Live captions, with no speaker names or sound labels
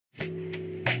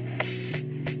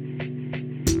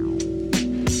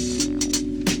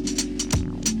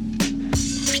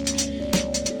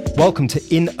Welcome to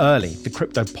In Early, the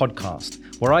crypto podcast,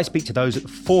 where I speak to those at the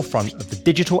forefront of the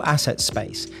digital asset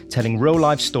space, telling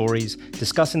real-life stories,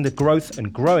 discussing the growth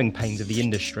and growing pains of the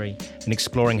industry, and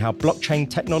exploring how blockchain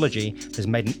technology has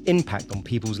made an impact on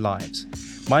people's lives.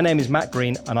 My name is Matt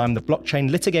Green, and I'm the blockchain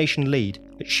litigation lead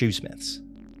at Shoesmiths.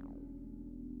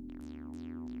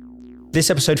 This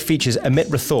episode features Amit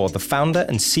Rathore, the founder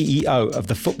and CEO of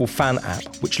the Football Fan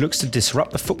app, which looks to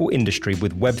disrupt the football industry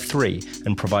with Web3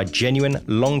 and provide genuine,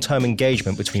 long-term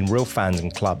engagement between real fans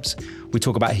and clubs. We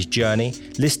talk about his journey,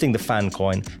 listing the fan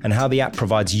coin, and how the app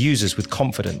provides users with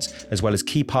confidence, as well as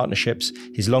key partnerships,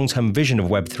 his long-term vision of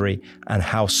Web3, and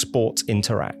how sport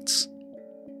interacts.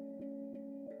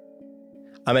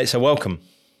 Amit, so welcome.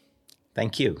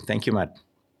 Thank you, Matt.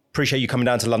 Appreciate you coming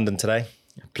down to London today.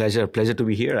 Pleasure to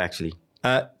be here, actually.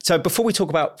 So before we talk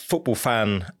about Football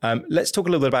Fan, let's talk a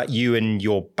little bit about you and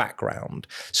your background.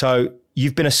 So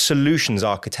you've been a solutions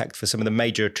architect for some of the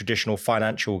major traditional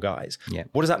financial guys. Yeah.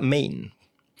 What does that mean?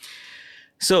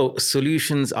 So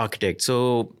solutions architect.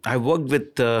 So I worked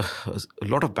with a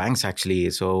lot of banks, actually.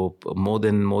 So more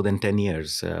than 10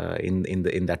 years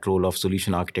in that role of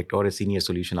solution architect or a senior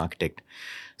solution architect.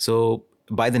 So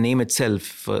by the name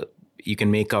itself, you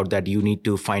can make out that you need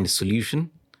to find a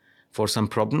solution for some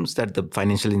problems that the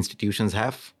financial institutions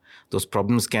have. Those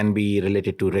problems can be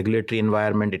related to regulatory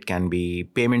environment, it can be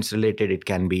payments related, it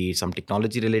can be some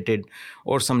technology related,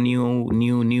 or some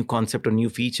new concept or new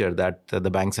feature that the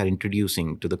banks are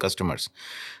introducing to the customers.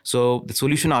 So the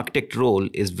solution architect role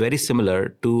is very similar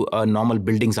to a normal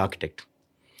buildings architect.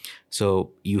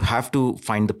 So you have to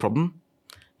find the problem.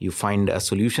 You find a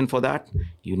solution for that.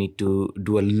 You need to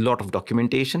do a lot of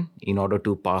documentation in order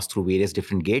to pass through various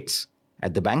different gates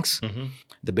at the banks. Mm-hmm.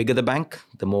 The bigger the bank,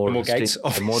 the more gates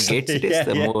it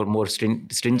is, more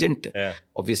stringent. Yeah.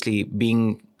 Obviously,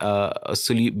 being a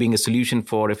solution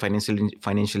for a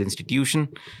financial institution,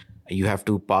 you have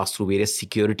to pass through various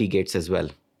security gates as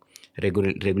well,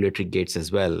 regulatory gates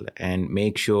as well, and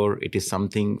make sure it is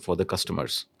something for the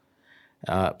customers.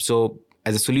 So,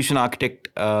 as a solution architect,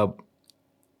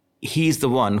 he's the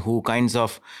one who kinds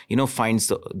of finds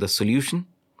the solution,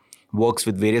 works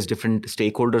with various different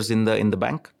stakeholders in the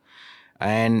bank,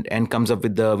 and comes up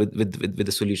with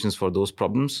the solutions for those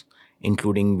problems,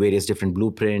 including various different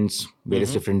blueprints,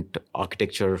 various different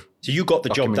architecture. So you got the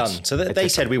job done. So they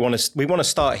said we want to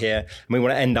start here and we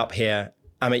want to end up here.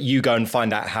 Amit, you go and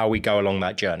find out how we go along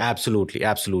that journey.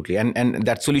 Absolutely. And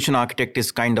that solution architect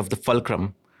is kind of the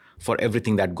fulcrum for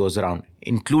everything that goes around,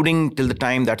 including till the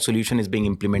time that solution is being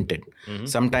implemented. Mm-hmm.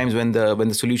 Sometimes when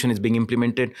the solution is being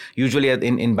implemented, usually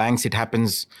in banks it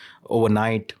happens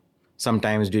overnight,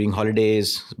 sometimes during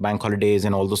holidays, bank holidays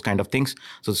and all those kind of things.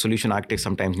 So the solution architect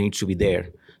sometimes needs to be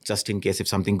there, just in case if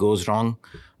something goes wrong,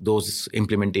 those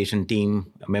implementation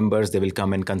team members, they will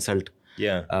come and consult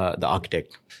the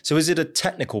architect. So is it a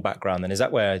technical background then? Is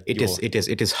that where it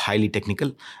is highly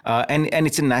technical, and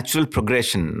it's a natural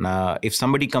progression. If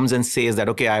somebody comes and says that,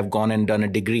 okay, I've gone and done a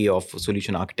degree of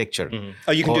solution architecture. Mm-hmm.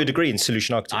 Oh, you can do a degree in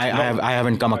solution architecture. I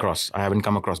haven't come across.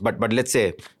 But let's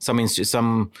say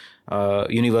some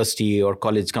university or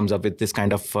college comes up with this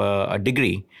kind of a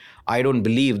degree. I don't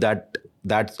believe that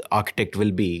architect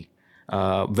will be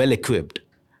well equipped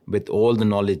with all the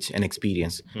knowledge and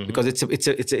experience, because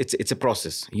it's a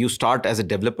process. You start as a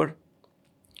developer,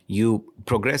 you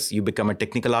progress, you become a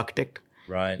technical architect,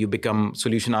 right? You become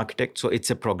solution architect. So it's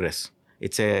a progress.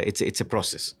 It's a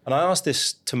process. And I ask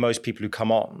this to most people who come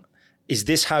on: is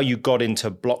this how you got into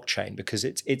blockchain? Because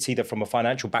it's either from a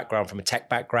financial background, from a tech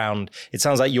background. It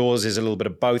sounds like yours is a little bit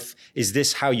of both. Is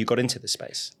this how you got into this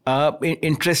space?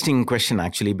 Interesting question,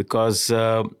 actually, because.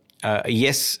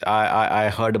 Yes, I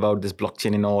heard about this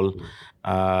blockchain and all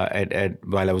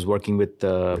while I was working with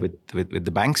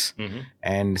the banks,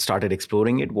 and started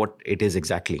exploring it, what it is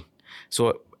exactly.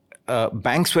 So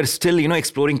banks were still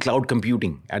exploring cloud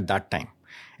computing at that time,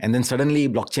 and then suddenly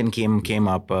blockchain came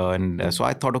up, and so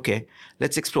I thought, okay,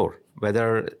 let's explore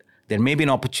whether there may be an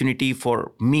opportunity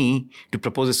for me to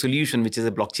propose a solution which is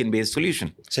a blockchain based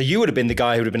solution. So you would have been the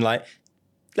guy who would have been like,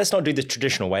 let's not do the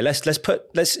traditional way. Let's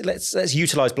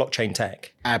utilize blockchain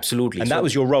tech. Absolutely. And that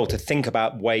was your role, to think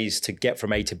about ways to get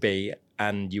from A to B,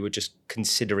 and you were just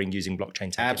considering using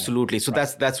blockchain tech. Absolutely. So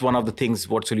right. that's one of the things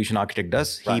what solution architect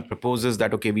does. Right. He proposes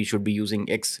that, okay, we should be using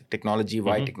X technology,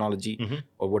 Y technology,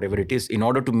 or whatever it is, in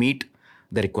order to meet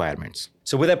the requirements.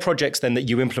 So were there projects then that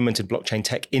you implemented blockchain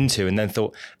tech into and then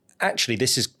thought, actually,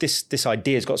 this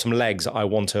idea has got some legs. I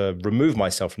want to remove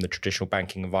myself from the traditional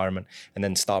banking environment and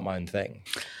then start my own thing?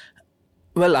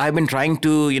 Well, I've been trying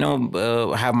to,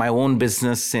 have my own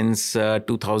business since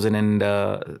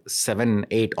 2007,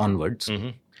 8 onwards.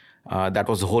 That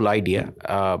was the whole idea,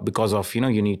 because of,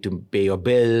 you need to pay your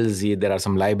bills. There are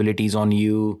some liabilities on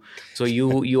you. So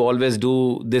you always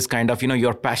do this kind of,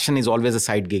 your passion is always a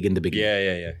side gig in the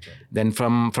beginning. Yeah. Then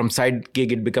from side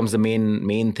gig, it becomes the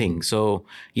main thing. So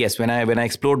yes, when I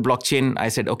explored blockchain, I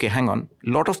said, okay, hang on. A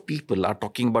lot of people are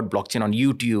talking about blockchain on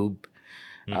YouTube,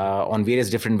 on various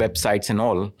different websites and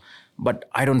all. But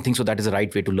I don't think so that is the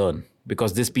right way to learn,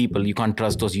 because these people, you can't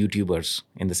trust those YouTubers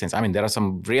in the sense. I mean, there are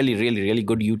some really, really, really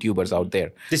good YouTubers out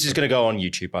there. This is going to go on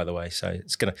YouTube, by the way. So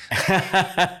it's going to...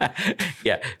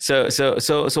 Yeah.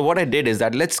 So what I did is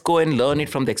that let's go and learn it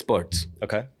from the experts.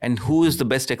 Okay. And who is the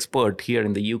best expert here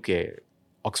in the UK?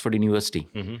 Oxford University.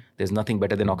 There's nothing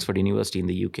better than Oxford University in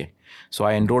the UK. So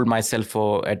I enrolled myself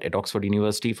at Oxford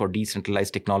University for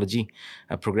decentralized technology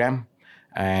program.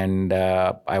 And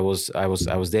I was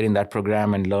there in that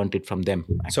program and learned it from them.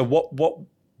 So what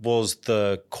was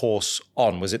the course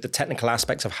on? Was it the technical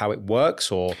aspects of how it works,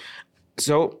 or?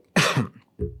 So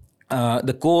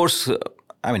the course,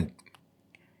 I mean,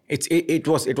 it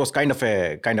was kind of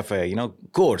a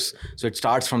course. So it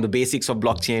starts from the basics of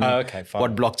blockchain. Okay, fine.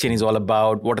 What blockchain is all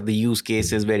about, what are the use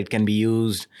cases where it can be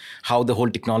used, how the whole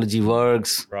technology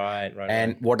works, Right.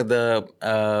 and what are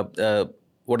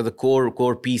the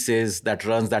core pieces that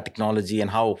runs that technology and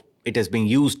how it is being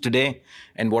used today,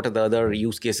 and what are the other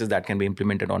use cases that can be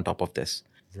implemented on top of this.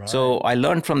 Right. So I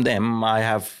learned from them. I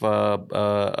have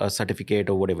a certificate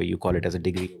or whatever you call it as a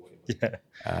degree.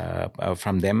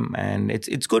 From them, and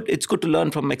it's good. It's good to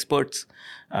learn from experts,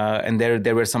 and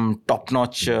there were some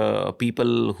top-notch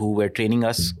people who were training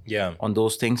us on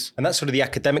those things. And that's sort of the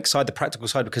academic side, the practical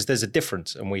side, because there's a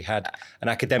difference. And we had an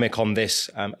academic on this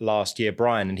last year,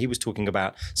 Brian, and he was talking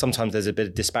about sometimes there's a bit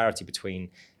of disparity between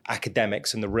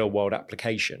academics and the real world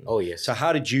application. Oh yes. So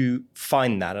how did you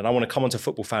find that? And I want to come on to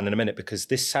Football Fan in a minute, because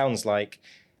this sounds like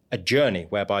a journey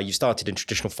whereby you started in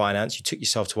traditional finance, you took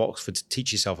yourself to Oxford to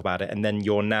teach yourself about it, and then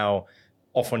you're now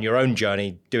off on your own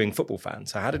journey doing Football Fan.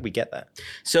 So how did we get there?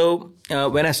 So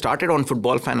when I started on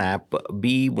Football Fan app,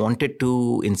 we wanted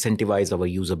to incentivize our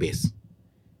user base.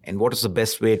 And what is the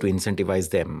best way to incentivize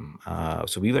them?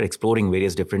 So we were exploring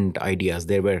various different ideas.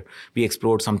 We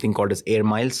explored something called as Air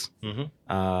Miles,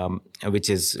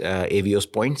 which is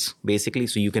Avios points, basically.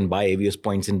 So you can buy Avios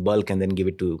points in bulk and then give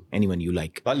it to anyone you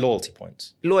like. Like loyalty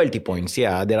points? Loyalty points,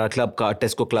 yeah. There are club card,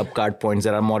 Tesco club card points.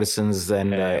 There are Morrison's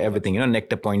and everything,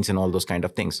 Nectar points and all those kind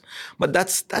of things. But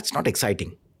that's not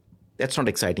exciting. That's not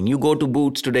exciting. You go to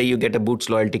Boots today, you get a Boots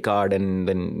loyalty card, and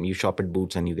then you shop at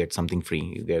Boots and you get something free.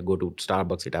 You go to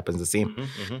Starbucks, it happens the same.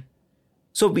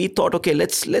 So we thought, okay,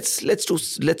 let's do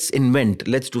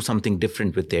something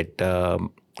different with it.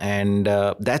 And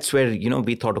that's where,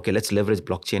 we thought, okay, let's leverage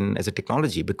blockchain as a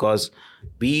technology, because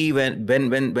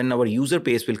when our user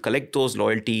base will collect those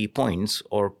loyalty points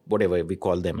or whatever we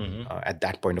call them at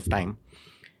that point of time,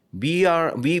 we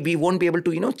won't be able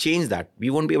to, change that.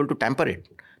 We won't be able to tamper it.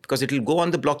 Because it will go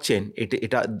on the blockchain.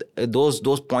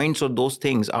 Those points or those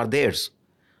things are theirs.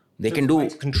 They can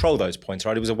control those points,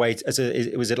 right? It was a way.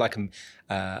 Was it like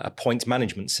a points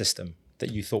management system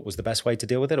that you thought was the best way to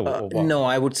deal with it, or what? No,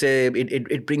 I would say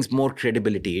it brings more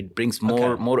credibility. It brings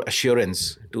more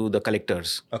assurance to the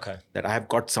collectors. Okay. That I have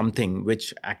got something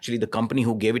which actually the company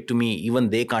who gave it to me, even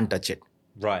they can't touch it.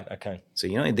 Right. Okay. So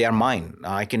they are mine.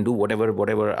 I can do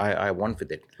whatever I want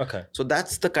with it. Okay. So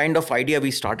that's the kind of idea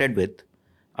we started with.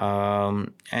 So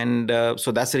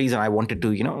that's the reason I wanted to,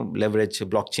 leverage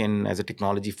blockchain as a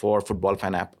technology for Football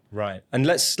Fan app. Right. And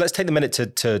let's take the minute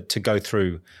to go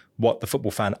through what the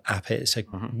Football Fan app is. So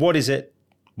what is it?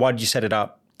 Why did you set it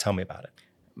up? Tell me about it.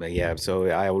 Yeah. So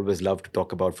I always love to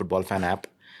talk about Football Fan app.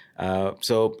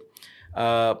 Actually,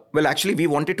 we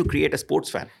wanted to create a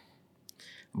sports fan.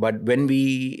 But when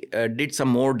we did some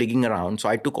more digging around, so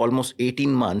I took almost 18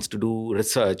 months to do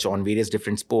research on various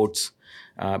different sports,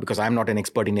 because I'm not an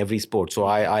expert in every sport. So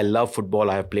I love football.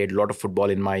 I have played a lot of football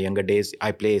in my younger days.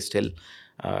 I play still,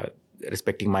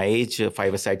 respecting my age,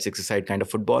 5-a-side, 6-a-side kind of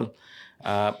football.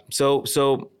 So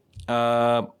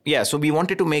we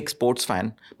wanted to make sports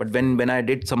fan. But when I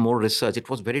did some more research, it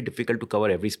was very difficult to cover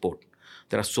every sport.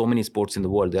 There are so many sports in the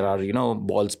world. There are,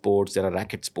 ball sports, there are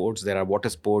racket sports, there are water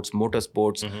sports, motor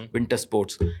sports, winter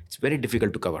sports. It's very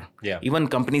difficult to cover. Yeah. Even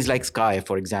companies like Sky,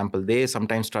 for example, they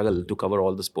sometimes struggle to cover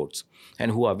all the sports.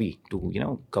 And who are we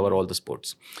to, cover all the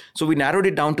sports? So we narrowed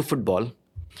it down to football.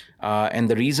 And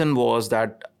the reason was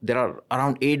that there are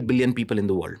around 8 billion people in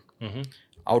the world.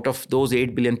 Out of those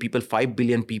 8 billion people, 5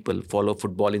 billion people follow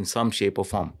football in some shape or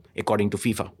form, according to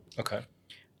FIFA. Okay.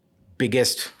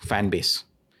 Biggest fan base.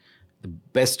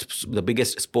 the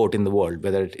biggest sport in the world,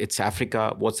 whether it's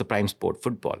Africa, what's the prime sport?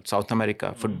 Football. South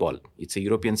America, football. It's a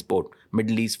European sport.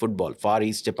 Middle East, football. Far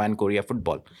East, Japan, Korea,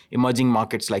 football. Emerging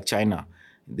markets like China,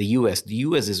 the US. The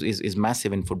US is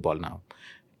massive in football now.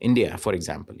 India, for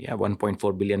example,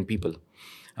 1.4 billion people.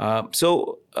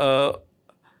 The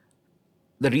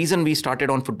reason we started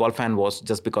on Football Fan was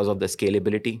just because of the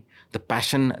scalability, the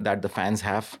passion that the fans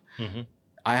have.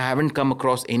 I haven't come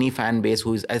across any fan base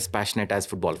who is as passionate as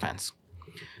football fans.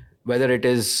 Whether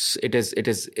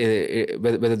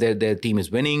whether their team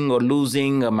is winning or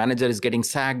losing, a manager is getting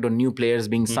sacked, or new players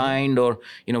being signed, or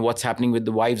what's happening with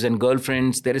the wives and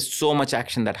girlfriends. There is so much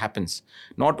action that happens,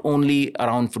 not only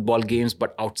around football games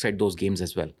but outside those games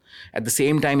as well. At the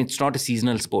same time, it's not a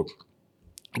seasonal sport.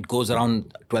 It goes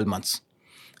around 12 months.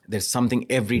 There's something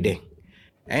every day,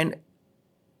 and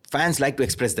fans like to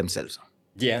express themselves.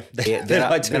 Yeah, there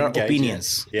are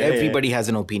opinions. Everybody has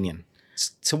an opinion.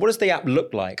 So what does the app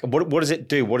look like? What does it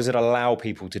do? What does it allow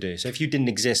people to do? So if you didn't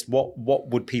exist, what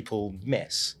would people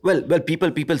miss? Well,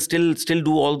 people still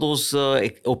do all those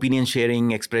opinion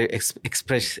sharing,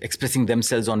 expressing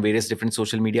themselves on various different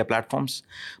social media platforms,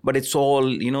 but it's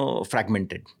all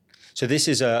fragmented. So this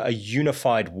is a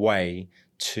unified way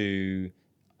to,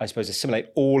 I suppose, assimilate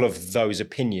all of those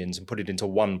opinions and put it into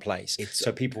one place,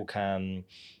 so people can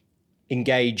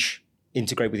engage,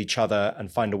 integrate with each other, and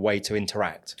find a way to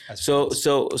interact. So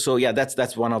yeah,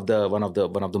 that's one of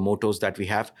the mottos that we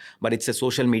have. But it's a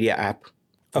social media app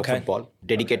for football,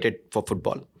 dedicated for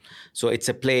football. So it's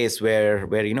a place where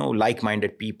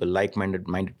like-minded people, like-minded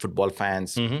football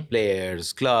fans,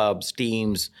 players, clubs,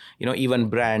 teams, even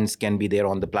brands can be there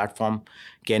on the platform,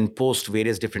 can post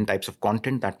various different types of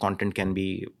content. That content can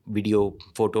be video,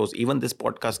 photos. Even this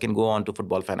podcast can go on to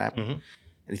Football Fan app.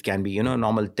 It can be,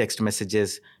 normal text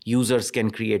messages. Users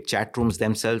can create chat rooms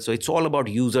themselves. So it's all about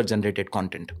user-generated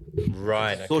content.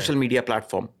 Right. Okay. Social media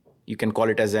platform. You can call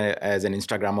it as an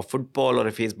Instagram of football, or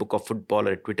a Facebook of football,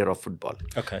 or a Twitter of football.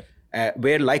 Okay.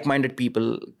 Where like-minded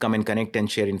people come and connect and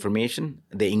share information.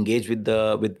 They engage with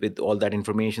all that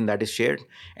information that is shared,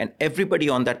 and everybody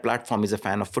on that platform is a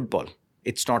fan of football.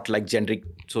 It's not like generic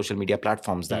social media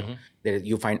platforms that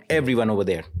you find everyone over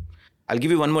there. I'll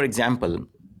give you one more example.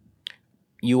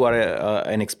 You are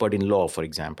an expert in law, for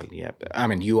example. Yeah, I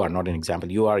mean, you are not an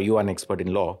example. You are an expert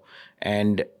in law,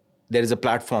 and there is a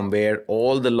platform where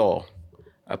all the law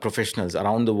professionals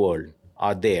around the world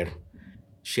are there,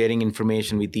 sharing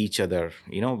information with each other.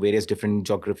 Various different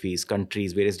geographies,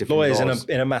 countries, various different lawyers laws.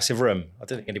 in a massive room. I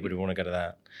don't think anybody would want to go to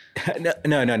that.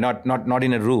 No, not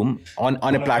in a room, on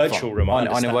a platform, virtual room,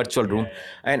 on a virtual room.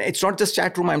 And it's not just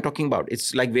chat room I'm talking about.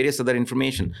 It's like various other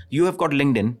information. You have got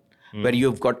LinkedIn, where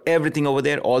you've got everything over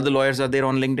there. All the lawyers are there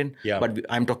on LinkedIn. Yeah. But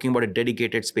I'm talking about a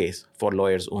dedicated space for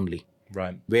lawyers only.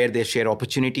 Right. Where they share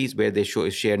opportunities, where they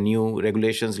share new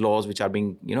regulations, laws, which are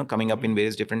being, coming up in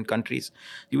various different countries.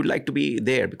 You would like to be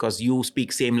there because you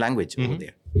speak same language over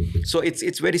there. So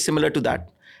it's very similar to that.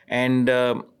 And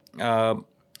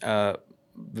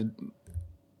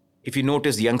if you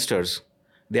notice, youngsters,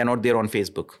 they are not there on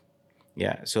Facebook.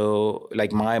 Yeah. So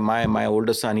like my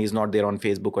older son, he's not there on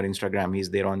Facebook or Instagram. He's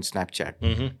there on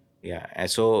Snapchat. Yeah. And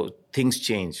so things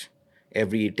change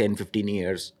every 10, 15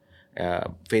 years.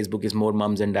 Facebook is more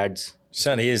mums and dads.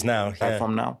 Certainly is now.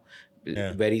 Platform now.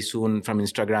 Yeah. Very soon from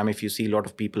Instagram, if you see, a lot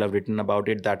of people have written about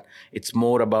it, that it's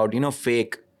more about,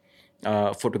 fake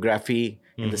photography,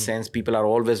 in the sense people are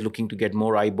always looking to get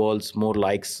more eyeballs, more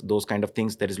likes, those kind of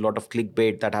things. There is a lot of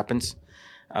clickbait that happens.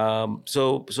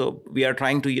 So we are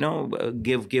trying to,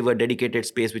 give a dedicated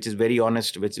space which is very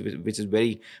honest, which is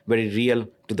very, very real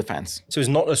to the fans. So it's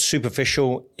not a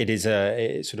superficial, it's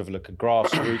sort of like a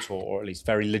grassroots or at least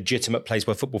very legitimate place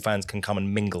where football fans can come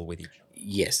and mingle with each other.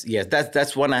 Yes,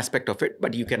 that's one aspect of it,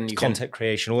 but you can content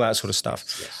creation, all that sort of stuff.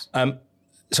 Yes.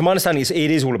 So my understanding is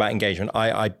it is all about engagement.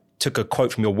 I took a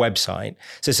quote from your website.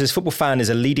 So it says, Football Fan is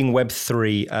a leading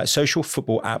Web3 social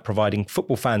football app providing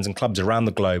football fans and clubs around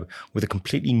the globe with a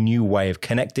completely new way of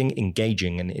connecting,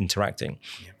 engaging, and interacting.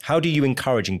 Yeah. How do you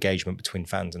encourage engagement between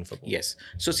fans and football? Yes.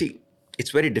 So see, it's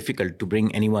very difficult to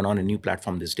bring anyone on a new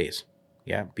platform these days.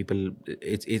 Yeah, people,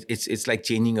 it's like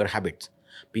changing your habits.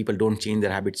 People don't change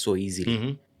their habits so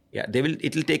easily. Yeah,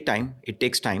 it'll take time. It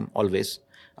takes time always.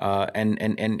 And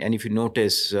if you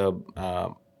notice,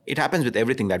 it happens with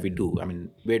everything that we do. I mean,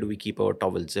 where do we keep our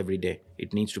towels every day?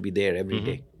 It needs to be there every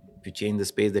day. If you change the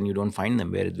space, then you don't find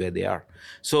them where they are.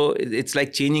 So it's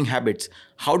like changing habits.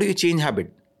 How do you change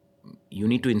habit? You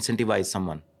need to incentivize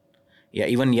someone. Yeah,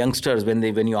 even youngsters,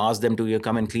 when you ask them to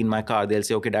come and clean my car, they'll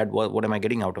say, okay, Dad, what am I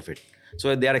getting out of it?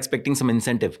 So they are expecting some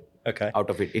incentive out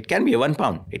of it. It can be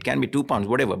 £1, it can be £2,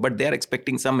 whatever, but they are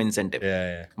expecting some incentive.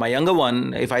 Yeah. My younger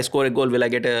one, if I score a goal, will I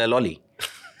get a lolly?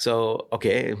 So,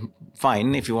 okay,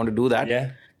 fine, if you want to do that.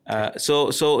 Yeah. So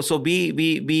we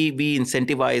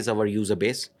incentivize our user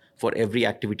base for every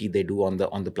activity they do on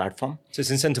the platform. So it's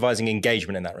incentivizing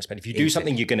engagement in that respect. If you do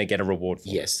something, you're going to get a reward for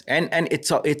it. Yes, and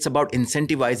it's about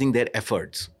incentivizing their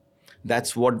efforts.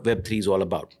 That's what Web3 is all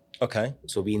about. Okay.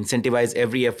 So we incentivize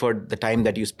every effort, the time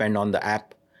that you spend on the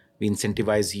app. We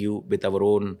incentivize you with our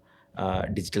own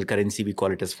digital currency. We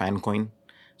call it as fan coin.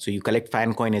 So you collect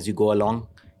fan coin as you go along.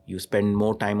 You spend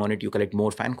more time on it, you collect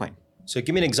more fan coin. So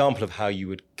give me an example of how you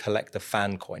would collect the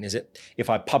fan coin. Is it if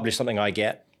I publish something, I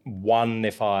get 1?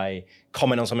 If I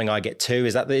comment on something, I get 2?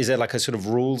 Is there like a sort of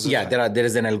rules? Yeah, there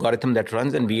is an algorithm that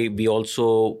runs, and we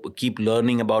also keep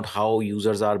learning about how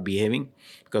users are behaving,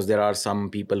 because there are some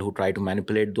people who try to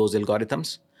manipulate those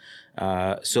algorithms.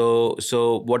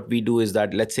 So what we do is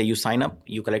that, let's say you sign up,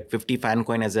 you collect 50 fan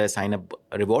coin as a sign up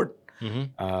reward.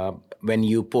 When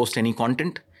you post any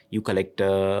content, you collect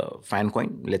fan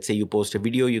coin. Let's say you post a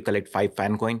video, you collect 5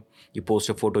 fan coin. You post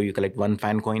a photo, you collect 1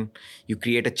 fan coin. You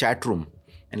create a chat room,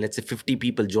 and let's say 50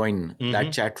 people join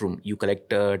that chat room, you collect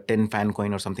 10 fan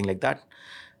coin or something like that.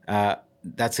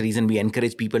 That's the reason we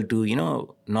encourage people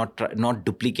to, not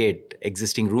duplicate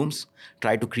existing rooms.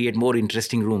 Try to create more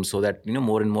interesting rooms so that,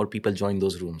 more and more people join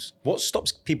those rooms. What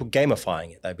stops people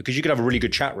gamifying it though? Because you could have a really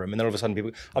good chat room, and then all of a sudden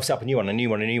people, I've set up a new one.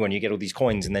 You get all these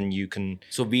coins, and then you can.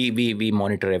 So we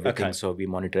monitor everything. Okay. So we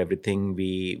monitor everything.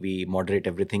 We moderate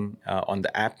everything on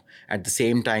the app. At the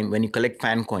same time, when you collect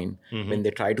fan coin, when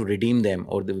they try to redeem them,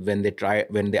 or when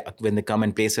they come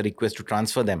and place a request to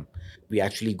transfer them, we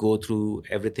actually go through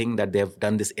everything that they have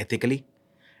done this ethically,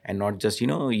 and not just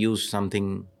use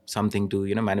something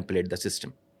to manipulate the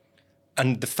system.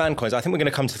 And the fan coins, I think we're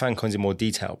going to come to the fan coins in more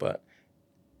detail, but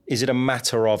is it a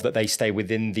matter of that they stay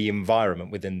within the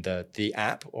environment, within the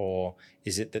app, or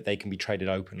is it that they can be traded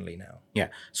openly now? Yeah.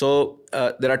 So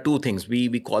there are two things.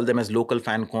 We call them as local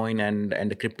fan coin and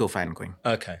a crypto fan coin.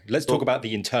 Okay. Let's talk about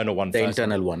the internal one first. The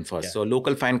internal one first. Yeah. So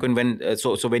local fan coin, when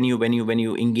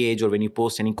you engage or when you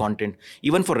post any content,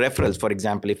 even for referrals, for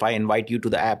example, if I invite you to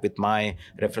the app with my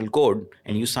referral code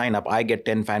and you sign up, I get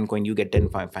 10 fan coin, you get 10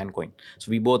 fan coin.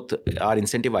 So we both are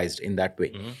incentivized in that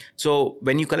way. So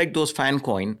when you collect those fan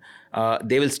coin,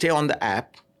 they will stay on the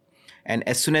app. And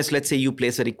as soon as, let's say, you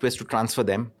place a request to transfer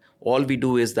them, all we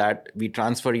do is that we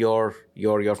transfer your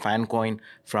fan coin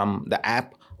from the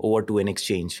app over to an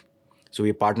exchange. So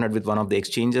we partnered with one of the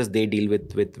exchanges. They deal with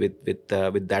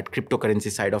that cryptocurrency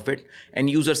side of it, and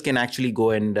users can actually go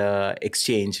and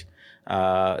exchange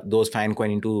those fan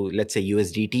coin into, let's say,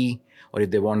 USDT, or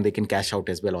if they want, they can cash out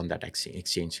as well on that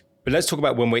exchange. But let's talk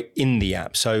about when we're in the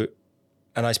app. So,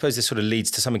 and I suppose this sort of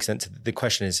leads to some extent to the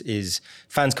question is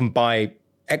fans can buy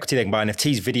equity, they can buy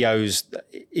NFTs, videos.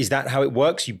 Is that how it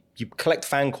works? You collect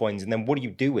fan coins, and then what do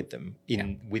you do with them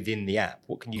within the app?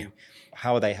 What can you?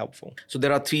 How are they helpful? So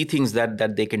there are 3 things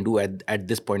that they can do at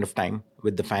this point of time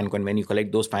with the fan coin when you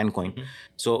collect those fan coin.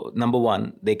 So number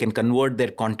 1, they can convert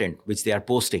their content which they are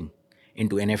posting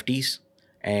into NFTs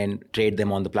and trade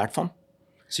them on the platform.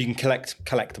 So you can collect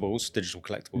collectibles, digital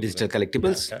collectibles. Digital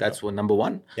collectibles. That's number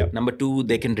 1. Yep. Number 2,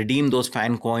 they can redeem those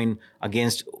fan coin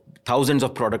against thousands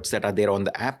of products that are there on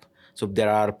the app. So there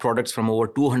are products from over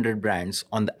 200 brands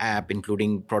on the app,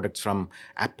 including products from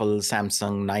Apple,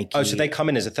 Samsung, Nike. Oh, so they come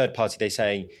in as a third party. They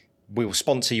say, we will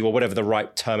sponsor you, or whatever the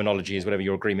right terminology is, whatever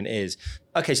your agreement is.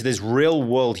 Okay, so there's real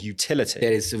world utility.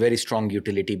 There is a very strong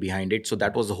utility behind it. So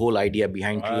that was the whole idea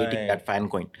behind creating that fan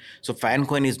coin. So fan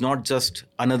coin is not just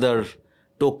another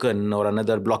token or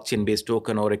another blockchain-based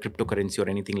token or a cryptocurrency or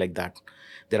anything like that.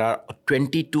 There are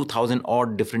 22,000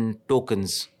 odd different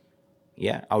tokens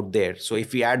out there. So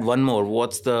if we add one more,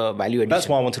 what's the value addition? That's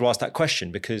why I wanted to ask that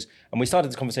question, because, and we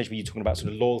started the conversation with you talking about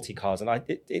sort of loyalty cards, and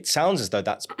it sounds as though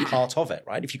that's part of it,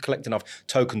 right? If you collect enough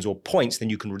tokens or points,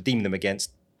 then you can redeem them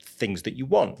against things that you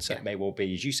want. So it may well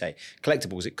be, as you say,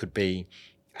 collectibles. It could be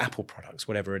Apple products,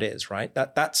 whatever it is, right?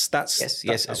 That's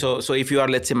yes. So if you are,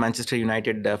 let's say, Manchester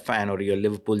United fan, or you're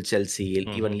Liverpool, Chelsea,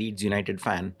 even Leeds United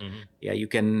fan, you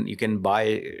can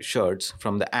buy shirts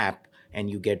from the app, and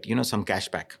you get some cash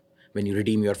back when you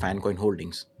redeem your fan coin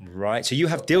holdings. Right. So you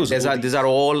have deals. These are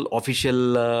all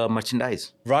official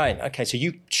merchandise. Right. Okay. So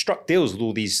you struck deals with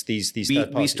all these third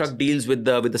parties. We struck deals with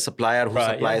the supplier who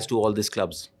supplies to all these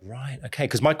clubs. Right. Okay.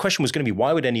 Because my question was going to be,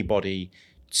 why would anybody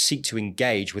seek to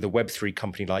engage with a Web3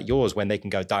 company like yours when they can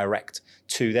go direct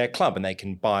to their club and they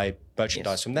can buy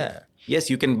merchandise from there? Yes,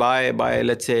 you can buy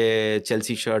let's say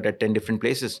Chelsea shirt at 10 different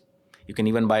places. You can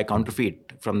even buy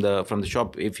counterfeit from the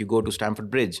shop. If you go to Stamford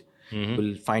Bridge, you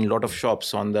will find a lot of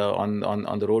shops on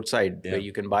the roadside where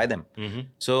you can buy them.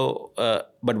 So,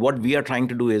 but what we are trying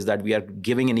to do is that we are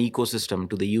giving an ecosystem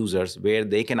to the users where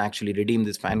they can actually redeem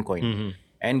this fan coin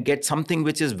and get something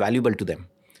which is valuable to them,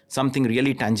 something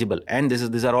really tangible. And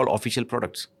these are all official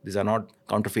products. These are not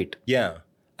counterfeit. Yeah,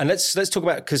 and let's talk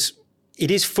about, because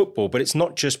it is football, but it's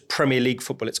not just Premier League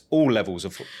football. It's all levels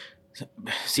of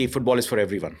football. See, football is for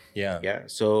everyone. Yeah.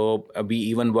 So we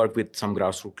even work with some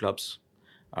grassroots clubs.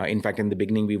 In fact, in the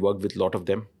beginning, we worked with a lot of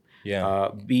them. Yeah.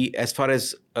 We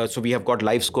have got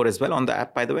live score as well on the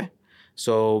app, by the way.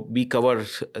 So we cover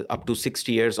up to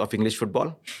 60 years of English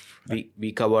football.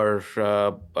 We cover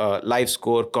live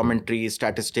score, commentary,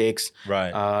 statistics,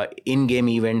 in-game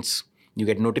events. You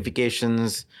get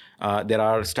notifications. There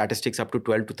are statistics up to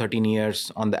 12 to 13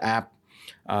 years on the app.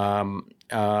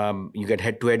 You get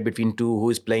head-to-head between two, who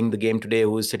is playing the game today,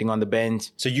 who is sitting on the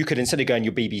bench. So you could, instead of going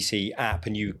your BBC app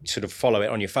and you sort of follow it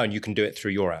on your phone, you can do it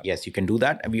through your app. Yes, you can do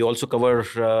that. And we also cover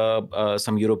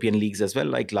some European leagues as well,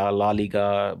 like La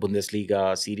Liga,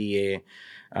 Bundesliga, Serie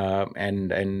A,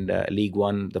 and League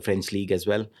One, the French league as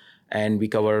well. And we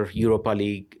cover Europa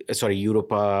League,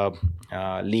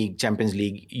 Champions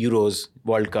League, Euros,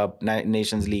 World Cup,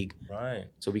 Nations League. Right.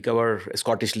 So we cover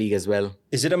Scottish League as well.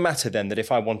 Is it a matter then that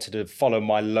if I wanted to follow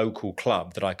my local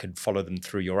club, that I could follow them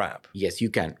through your app? Yes, you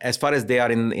can. As far as they are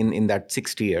in that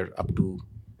 6th tier up to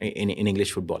in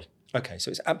English football. Okay,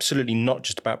 so it's absolutely not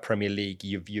just about Premier League.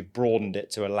 You've broadened it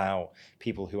to allow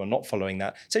people who are not following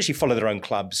that to actually follow their own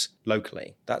clubs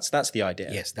locally. That's the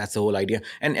idea. Yes, that's the whole idea.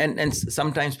 And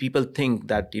sometimes people think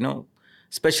that,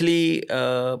 especially,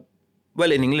 in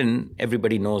England,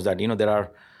 everybody knows that, there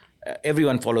are,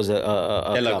 everyone follows a their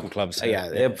club. Local clubs. Yeah,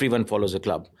 everyone follows a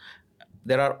club.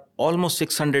 There are almost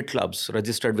 600 clubs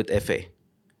registered with FA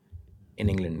in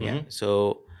England. Yeah.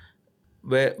 So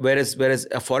whereas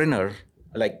a foreigner,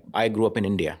 like I grew up in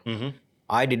India,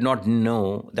 I did not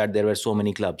know that there were so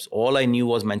many clubs. All I knew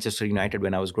was Manchester United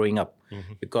when I was growing up.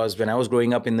 Because when I was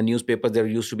growing up in the newspapers, there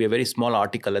used to be a very small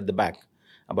article at the back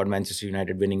about Manchester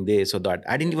United winning this or that.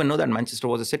 I didn't even know that Manchester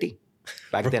was a city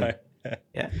back then.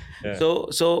 Yeah.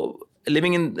 So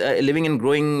living and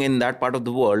growing in that part of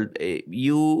the world,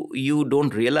 you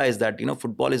don't realize that,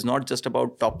 football is not just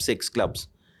about top 6 clubs.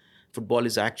 Football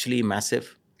is actually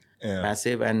massive. Yeah.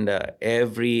 Massive, and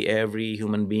every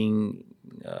human being,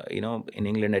 in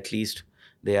England at least,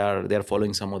 they're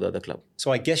following some of the other club.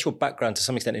 So I guess your background to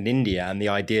some extent in India and the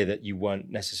idea that you weren't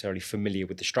necessarily familiar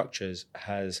with the structures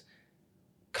has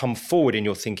come forward in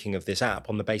your thinking of this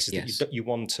app on the basis that you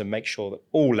want to make sure that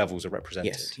all levels are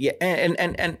represented. Yes, yeah,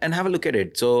 and have a look at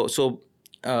it. So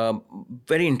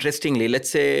very interestingly,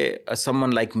 let's say someone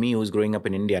like me who's growing up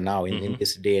in India now in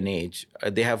this day and age,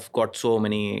 they have got so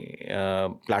many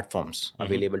platforms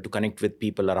available to connect with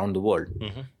people around the world.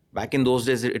 Back in those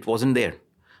days, it wasn't there.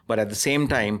 But at the same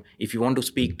time, if you want to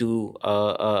speak to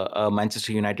a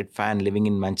Manchester United fan living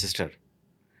in Manchester,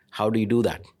 how do you do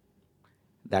that?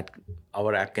 That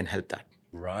our app can help that.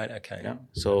 Right, okay. Yeah?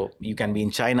 So you can be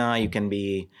in China, you can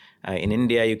be in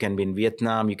India, you can be in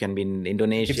Vietnam, you can be in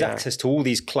Indonesia. It gives access to all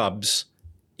these clubs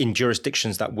in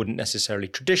jurisdictions that wouldn't necessarily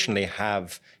traditionally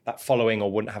have that following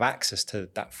or wouldn't have access to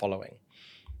that following.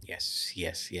 Yes.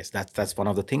 That's one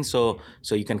of the things. So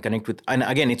you can connect with, and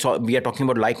again, we are talking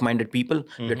about like-minded people.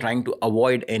 We're trying to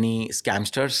avoid any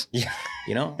scamsters. Yeah.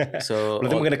 So well, I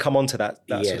think we're going to come on to that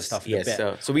sort of stuff in a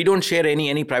bit. So we don't share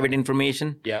any private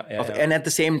information. Yeah. And at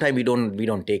the same time, we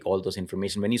don't take all those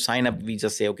information. When you sign up, we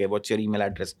just say, okay, what's your email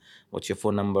address? What's your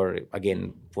phone number?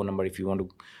 Again, phone number if you want to.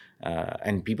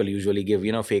 And people usually give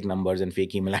fake numbers and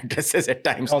fake email addresses at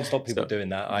times. Can't stop people doing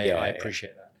that. I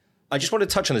appreciate that. I just want to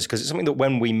touch on this because it's something that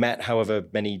when we met, however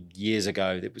many years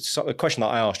ago, it was a question that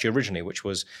I asked you originally, which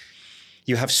was,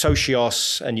 you have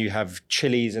Socios and you have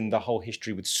Chili's and the whole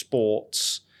history with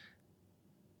sports.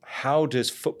 How does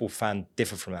Football Fan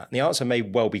differ from that? And the answer may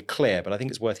well be clear, but I think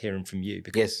it's worth hearing from you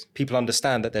because people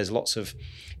understand that there's lots of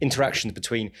interactions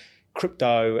between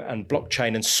crypto and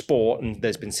blockchain and sport, and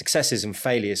there's been successes and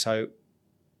failures. So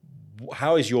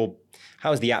how is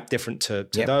the app different to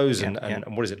those and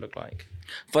what does it look like?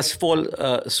 First of all,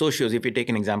 Socios, if you take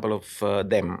an example of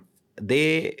them,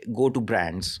 they go to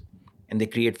brands and they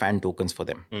create fan tokens for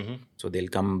them. So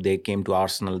they came to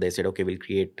Arsenal, they said, okay, we'll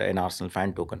create an Arsenal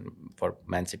fan token. For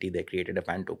Man City, they created a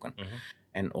fan token.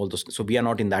 And all those. So we are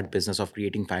not in that business of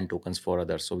creating fan tokens for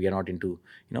others. So we are not into,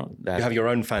 that. You have your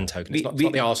own fan token. It's not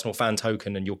the Arsenal fan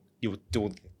token, and you'll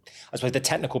do, I suppose, the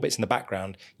technical bits in the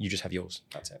background. You just have yours.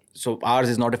 That's it. So ours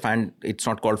is not a fan. It's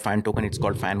not called fan token. It's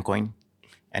called fan coin.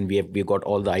 And we've got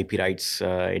all the IP rights,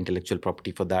 intellectual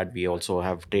property for that. We also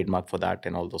have trademark for that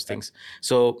and all those things.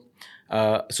 So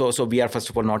we are, first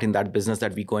of all, not in that business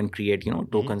that we go and create,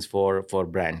 tokens for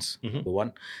brands. Number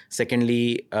one.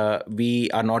 Secondly, we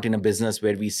are not in a business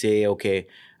where we say, okay,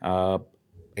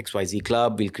 XYZ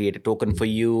club, we'll create a token for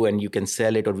you and you can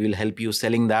sell it, or we'll help you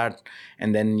selling that.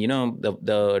 And then,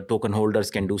 the token holders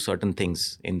can do certain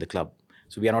things in the club.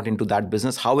 So we are not into that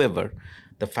business. However,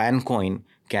 the fan coin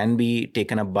can be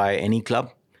taken up by any club,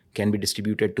 can be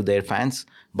distributed to their fans,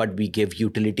 but we give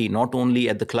utility not only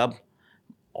at the club,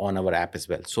 on our app as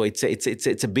well. So it's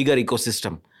a bigger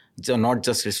ecosystem. So not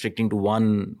just restricting to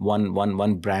one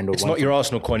brand or it's not your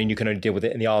Arsenal coin and you can only deal with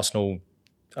it in the Arsenal,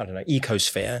 I don't know,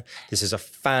 ecosphere. This is a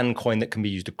fan coin that can be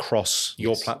used across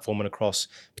your platform and across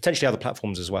potentially other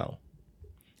platforms as well.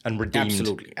 And redeemed,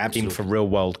 absolutely. For real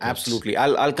world goods. Absolutely.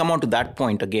 I'll come on to that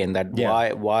point again, that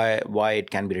why it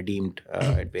can be redeemed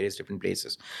at various different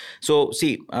places. So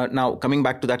see, now coming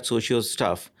back to that Socios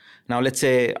stuff, now let's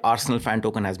say Arsenal fan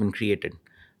token has been created.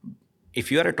 If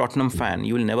you are a Tottenham fan,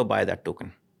 you will never buy that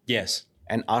token. Yes.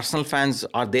 And Arsenal fans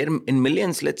are there in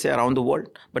millions, let's say, around the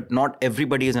world, but not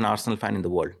everybody is an Arsenal fan in the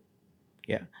world.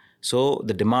 Yeah. So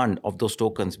the demand of those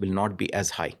tokens will not be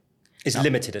as high. It's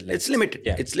limited at least. It's limited.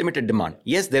 Yeah. It's limited demand.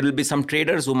 Yes, there will be some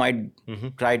traders who might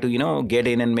try to, get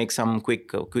in and make some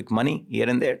quick money here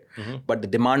and there. But the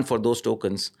demand for those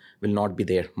tokens will not be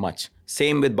there much.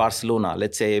 Same with Barcelona.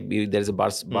 Let's say there's a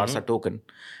Barca token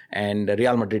and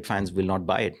Real Madrid fans will not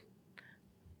buy it.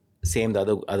 Same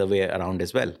the other way around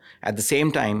as well. At the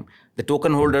same time, the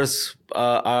token holders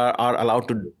are allowed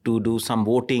to do some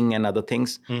voting and other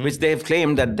things, which they have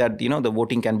claimed that the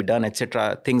voting can be done,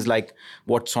 etc. Things like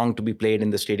what song to be played in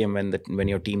the stadium when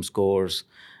your team scores.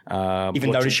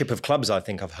 Even the ownership of clubs, I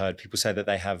think I've heard people say that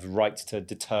they have rights to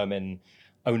determine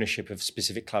ownership of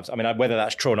specific clubs. I mean, whether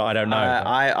that's true or not, I don't know.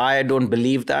 I don't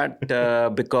believe that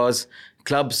because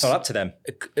clubs. It's not up to them.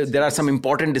 There are some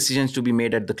important decisions to be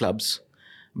made at the clubs,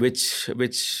 which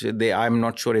I'm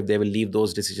not sure if they will leave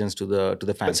those decisions to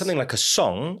the fans. But something like a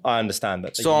song, I understand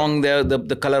that. Song,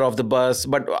 the color of the bus,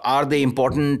 but are they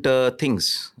important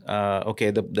things?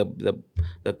 Okay,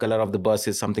 the color of the bus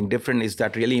is something different. Is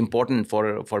that really important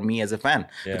for me as a fan?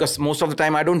 Yeah. Because most of the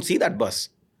time I don't see that bus.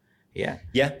 Yeah.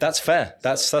 Yeah, that's fair.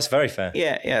 That's very fair.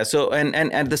 Yeah. So and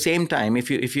at the same time, if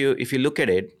you look at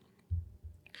it,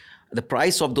 the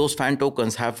price of those fan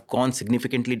tokens have gone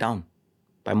significantly down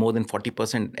by more than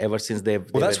 40% ever since they've.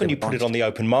 Well, that's when you put it on the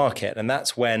open market, and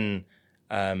that's when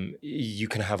you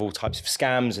can have all types of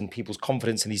scams and people's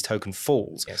confidence in these tokens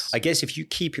falls. Yes. I guess if you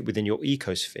keep it within your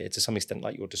ecosphere to some extent,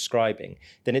 like you're describing,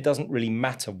 then it doesn't really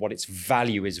matter what its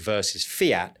value is versus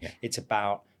fiat. Yeah. It's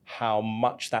about how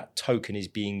much that token is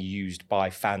being used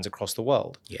by fans across the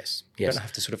world. Yes. You don't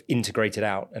have to sort of integrate it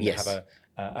out and have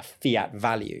a fiat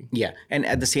value. Yeah, and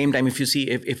at the same time, if you see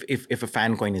if a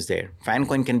fan coin is there, fan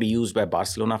coin can be used by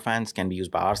Barcelona fans, can be used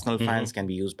by Arsenal fans, can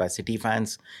be used by City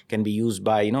fans, can be used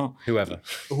by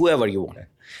whoever you want.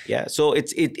 Yeah, so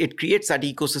it creates that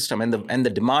ecosystem, and the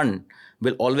demand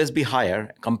will always be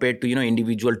higher compared to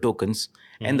individual tokens,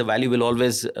 and the value will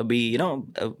always be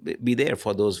be there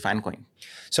for those fan coin.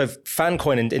 So fan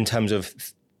coin in terms of,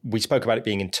 we spoke about it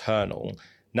being internal.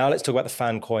 Now let's talk about the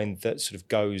fan coin that sort of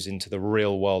goes into the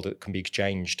real world that can be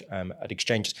exchanged at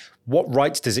exchanges. What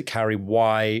rights does it carry?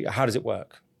 Why? How does it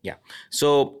work? Yeah.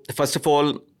 So first of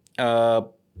all,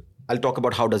 I'll talk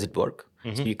about how does it work.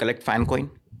 So you collect fan coin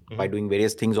by doing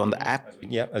various things on the app.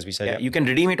 Yeah, as we say. Yeah. You can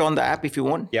redeem it on the app if you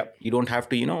want. Yeah. You don't have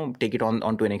to, take it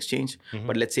onto an exchange.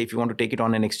 But let's say if you want to take it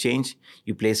on an exchange,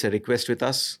 you place a request with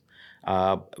us.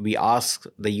 We ask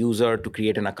the user to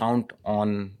create an account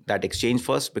on that exchange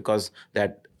first, because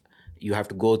that you have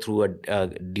to go through a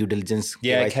due diligence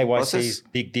KYC process.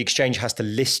 The exchange has to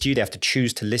list you. They have to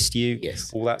choose to list you.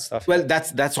 Yes. All that stuff. Well,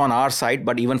 that's on our side,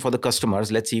 but even for the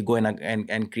customers, let's say you go in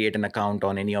and create an account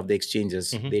on any of the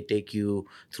exchanges. They take you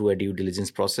through a due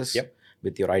diligence process. Yep.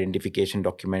 With your identification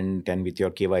document and with your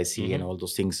KYC and all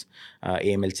those things,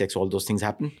 AML checks, all those things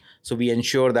happen. So we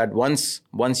ensure that once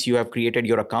you have created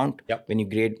your account, when you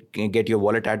get your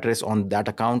wallet address on that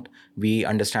account, we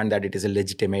understand that it is a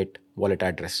legitimate wallet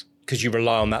address. Because you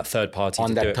rely on that third party.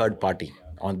 Third party.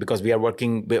 because we are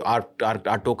working, our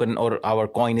token or our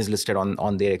coin is listed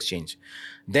on their exchange.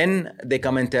 Then they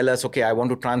come and tell us, okay, I want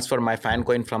to transfer my fan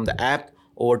coin from the app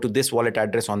over to this wallet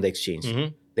address on the exchange.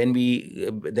 Then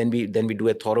we do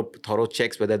a thorough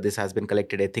checks whether this has been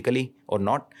collected ethically or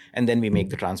not, and then we make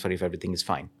the transfer if everything is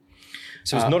fine.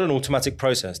 So it's not an automatic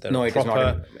process. No, it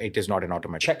is not an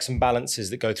automatic. Checks and balances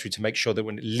that go through to make sure that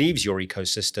when it leaves your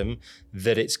ecosystem,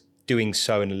 that it's doing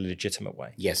so in a legitimate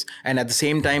way. Yes, and at the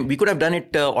same time, we could have done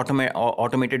it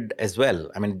automated as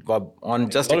well. I mean, on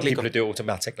just a lot of people do it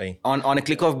automatically. On a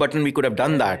click of button, we could have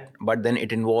done that, but then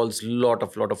it involves lot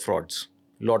of frauds.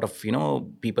 Lot of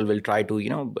people will try to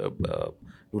do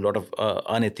a lot of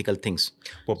unethical things.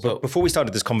 Well, before we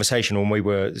started this conversation, when we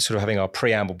were sort of having our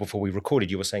preamble before we recorded,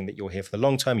 you were saying that you're here for the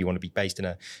long term. You want to be based in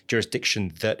a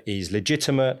jurisdiction that is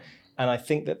legitimate, and I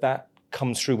think that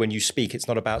comes through when you speak. It's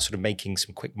not about sort of making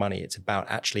some quick money. It's about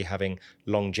actually having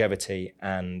longevity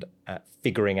and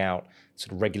figuring out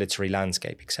sort of regulatory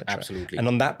landscape, etc. Absolutely. And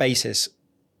on that basis,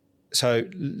 so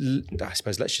I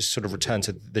suppose let's just sort of return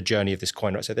to the journey of this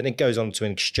coin, right? So then it goes on to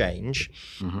an exchange.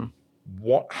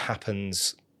 What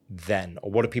happens then,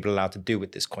 or what are people allowed to do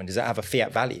with this coin? Does it have a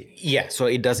fiat value? Yeah, so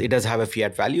it does have a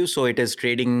fiat value. So it is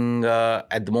trading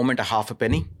at the moment a half a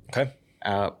penny. Okay.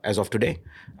 As of today,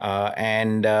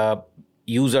 and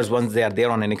users, once they are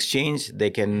there on an exchange, they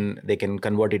can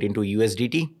convert it into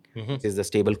USDT, which is the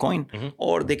stable coin,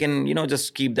 or they can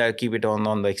just keep it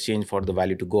on the exchange for the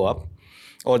value to go up.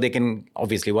 Or they can,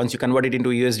 obviously, once you convert it into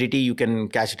USDT, you can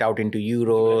cash it out into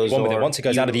euros. Once it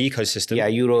goes out of the ecosystem. Yeah,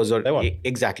 euros or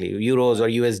exactly euros or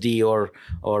USD or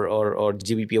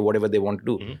GBP or whatever they want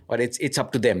to do. But it's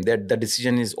up to them. The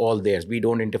decision is all theirs. We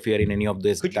don't interfere in any of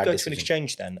this. Could you go to an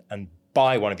exchange then and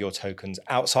buy one of your tokens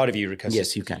outside of your ecosystem?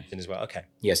 Yes, you can as well. Okay.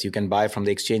 Yes, you can buy from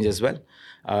the exchange as well.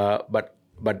 But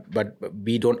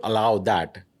we don't allow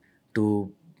that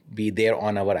to be there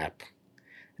on our app.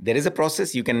 There is a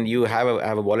process. You have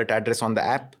a wallet address on the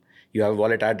app. You have a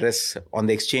wallet address on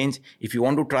the exchange. If you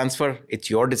want to transfer,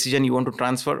 it's your decision. You want to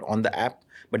transfer on the app,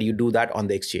 but you do that on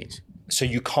the exchange. So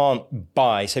you can't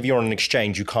buy. So if you're on an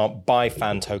exchange, you can't buy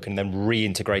fan token and then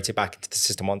reintegrate it back into the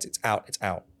system. Once it's out, it's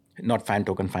out. Not fan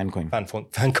token, fan coin.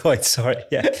 Fan coin. Sorry.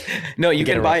 Yeah. No, you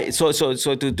can buy. So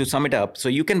to sum it up, so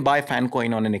you can buy fan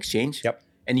coin on an exchange. Yep.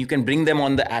 And you can bring them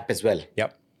on the app as well.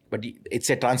 Yep. But it's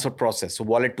a transfer process. So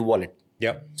wallet to wallet.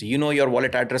 Yep. So your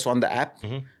wallet address on the app,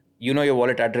 your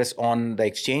wallet address on the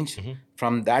exchange.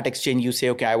 From that exchange, you say,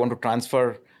 okay, I want to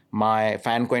transfer my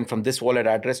fan coin from this wallet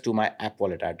address to my app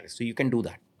wallet address. So you can do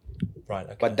that. Right.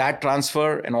 Okay. But that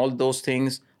transfer and all those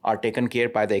things are taken care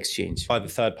by the exchange. By the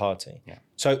third party. Yeah.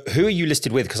 So who are you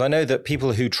listed with? Because I know that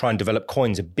people who try and develop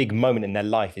coins, a big moment in their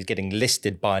life is getting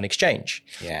listed by an exchange.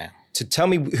 Yeah. So tell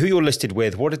me who you're listed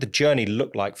with. What did the journey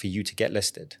look like for you to get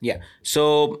listed? Yeah.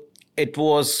 So it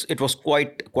was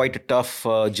quite a tough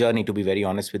journey, to be very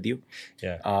honest with you.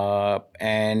 Yeah.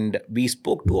 And we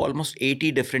spoke to almost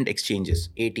 80 different exchanges,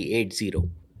 80.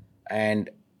 And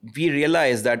we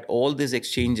realized that all these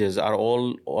exchanges are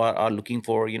looking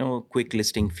for, quick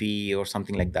listing fee or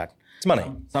something like that. It's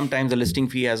money. Sometimes the listing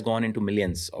fee has gone into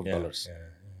millions of dollars. Yeah.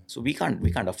 So we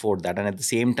can't afford that. And at the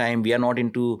same time, we are not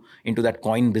into that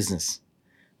coin business.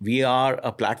 We are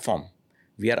a platform.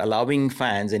 We are allowing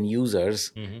fans and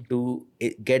users to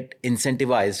get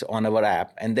incentivized on our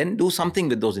app and then do something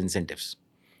with those incentives.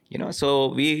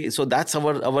 So that's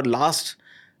our last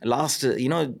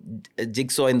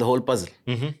jigsaw in the whole puzzle.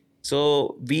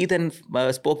 So we then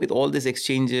spoke with all these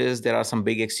exchanges. There are some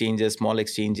big exchanges, small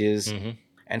exchanges,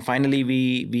 and finally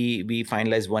we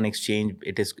finalized one exchange.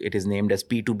 It is named as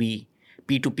P2P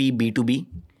B2B.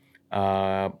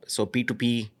 So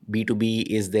P2P B2B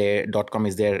is there. .com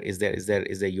is there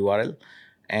URL,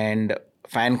 and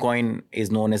FanCoin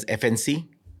is known as FNC.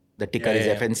 The ticker is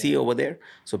FNC over there.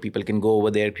 So people can go over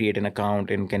there, create an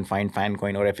account, and can find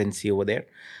FanCoin or FNC over there.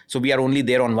 So we are only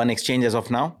there on one exchange as of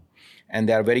now, and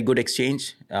they are very good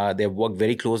exchange. They work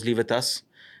very closely with us,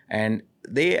 and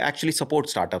they actually support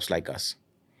startups like us.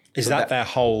 Is that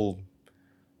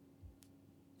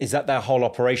their whole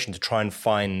operation, to try and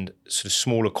find sort of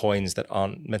smaller coins that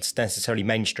aren't necessarily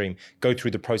mainstream, go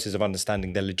through the process of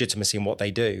understanding their legitimacy and what they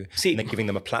do, and then giving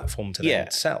them a platform to then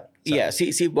sell?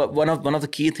 See, one of the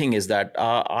key thing is that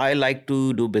I like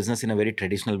to do business in a very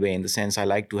traditional way, in the sense I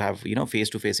like to have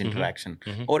face-to-face interaction,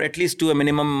 or at least to a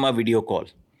minimum a video call.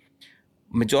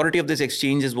 Majority of these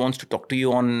exchanges wants to talk to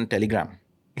you on Telegram.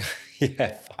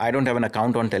 Yeah. I don't have an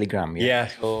account on Telegram. Yeah.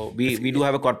 So we do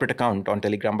have a corporate account on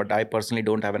Telegram, but I personally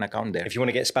don't have an account there. If you want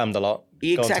to get spammed a lot,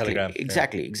 go on Telegram.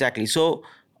 Exactly. So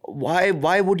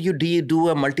why would you do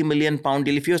a multi-million pound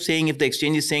deal? If you're saying, if the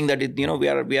exchange is saying that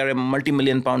we are a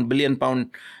multi-million pound, billion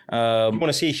pound, you want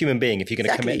to see a human being if you're going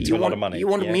to commit to a lot of money. You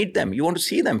want to meet them. You want to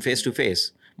see them face to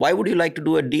face. Why would you like to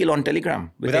do a deal on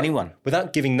Telegram with anyone?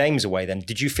 Without giving names away, then,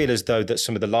 did you feel as though that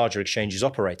some of the larger exchanges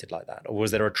operated like that, or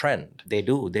was there a trend? They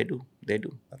do.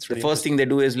 That's really the first thing they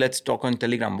do is, let's talk on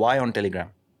Telegram. Why on Telegram?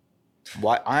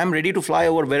 Why? I am ready to fly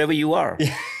over wherever you are.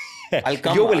 I'll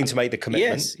come. You're willing to make the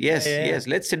commitment. Yes.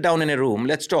 Let's sit down in a room.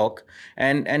 Let's talk.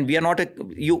 And we are not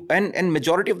and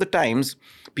majority of the times,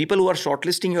 people who are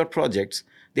shortlisting your projects,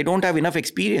 they don't have enough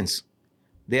experience.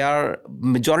 They are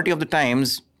majority of the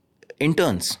times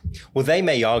interns. Well, they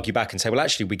may argue back and say, well,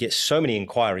 actually, we get so many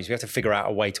inquiries, we have to figure out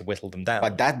a way to whittle them down.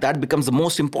 But that becomes the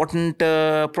most important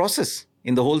process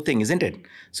in the whole thing, isn't it?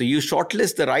 So you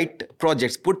shortlist the right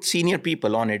projects, put senior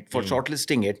people on it for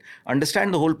shortlisting it,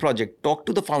 understand the whole project, talk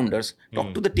to the founders,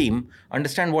 talk to the team,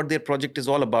 understand what their project is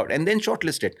all about, and then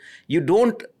shortlist it. You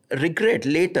don't regret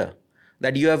later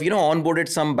that you have, onboarded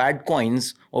some bad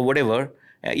coins or whatever.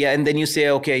 And then you say,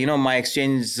 okay, my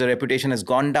exchange reputation has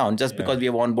gone down just because we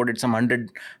have onboarded some 100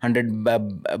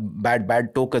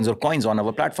 bad tokens or coins on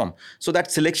our platform. So that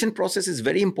selection process is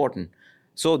very important.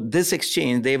 So this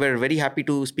exchange, they were very happy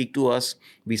to speak to us.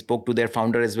 We spoke to their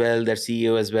founder as well, their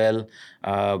CEO as well.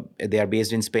 They are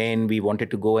based in Spain. We wanted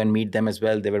to go and meet them as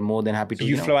well. They were more than happy to.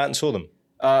 You flew out and saw them?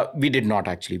 We did not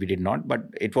actually. We did not. But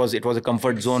it was a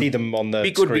comfort zone. See them on the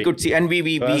screen. We could see, and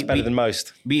that's better than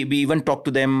most. We even talked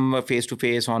to them face to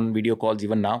face on video calls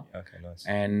even now. Okay, nice.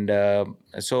 And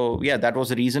that was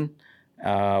the reason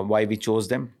why we chose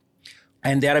them.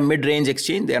 And they are a mid-range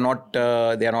exchange. They are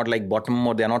not like bottom,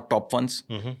 or they are not top ones.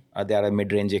 They are a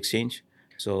mid-range exchange.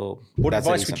 So what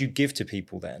advice would you give to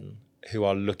people then who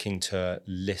are looking to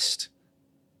list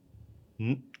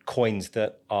coins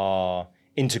that are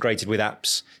integrated with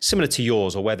apps similar to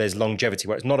yours, or where there's longevity,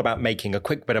 where it's not about making a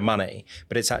quick bit of money,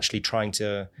 but it's actually trying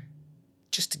to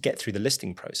get through the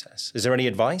listing process? Is there any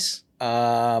advice?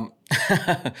 So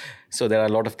there are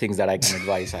a lot of things that I can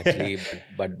advise actually,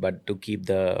 but to keep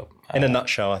the in a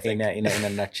nutshell, I think in a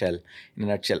nutshell,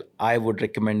 I would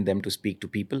recommend them to speak to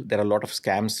people. There are a lot of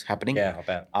scams happening. Yeah, I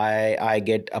bet. I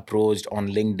get approached on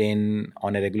LinkedIn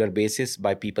on a regular basis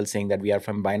by people saying that we are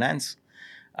from Binance.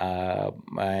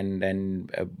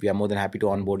 And we are more than happy to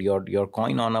onboard your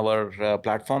coin on our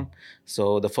platform.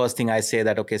 So the first thing I say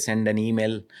that, okay, send an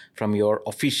email from your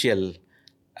official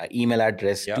email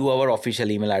address to our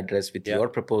official email address with your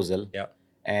proposal. Yeah.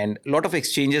 And a lot of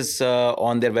exchanges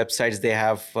on their websites, they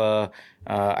have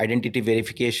identity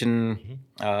verification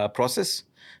process.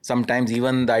 Sometimes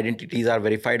even the identities are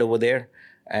verified over there.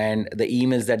 And the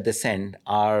emails that they send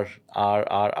are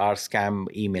scam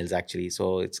emails actually.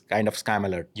 So it's kind of scam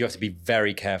alert. You have to be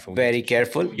very careful. Very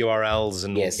careful. URLs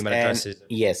and email addresses.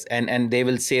 Yes, and they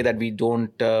will say that we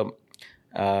don't. We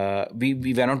are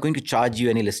not going to charge you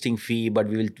any listing fee, but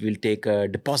we'll take a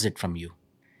deposit from you,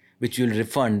 which will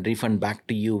refund back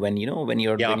to you when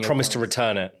you're. Yeah, I promise to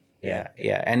return it. Yeah.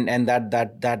 And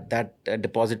that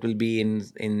deposit will be in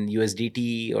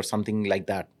USDT or something like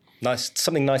that. Nice,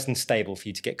 something nice and stable for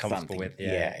you to get comfortable with.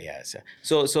 Yeah.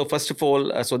 So first of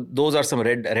all, so those are some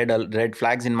red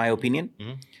flags in my opinion.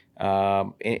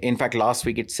 In fact, last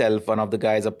week itself, one of the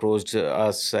guys approached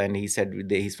us and he said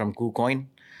he's from KuCoin,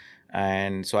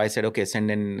 and so I said, okay,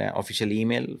 send an official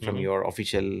email from your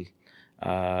official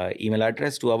email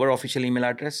address to our official email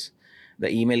address. The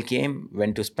email came,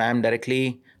 went to spam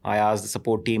directly. I asked the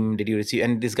support team, did you receive?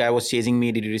 And this guy was chasing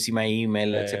me, did you receive my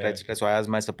email, etc., etc. So I asked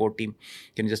my support team,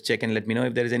 can you just check and let me know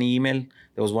if there is any email?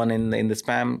 There was one in the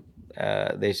spam.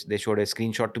 They showed a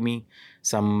screenshot to me,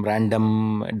 some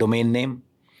random domain name.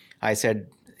 I said,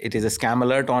 it is a scam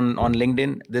alert on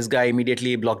LinkedIn. This guy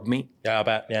immediately blocked me. Yeah, I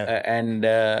bet.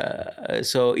 Yeah.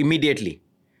 So immediately.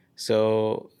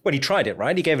 So well, he tried it,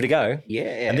 right? He gave it a go.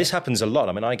 Yeah. And this happens a lot.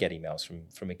 I mean, I get emails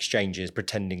from exchanges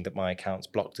pretending that my account's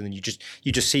blocked, and then you just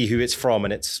see who it's from,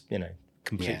 and it's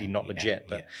completely not legit.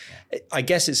 But I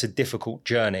guess it's a difficult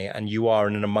journey, and you are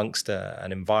in and amongst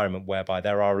an environment whereby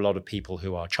there are a lot of people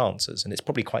who are chancers, and it's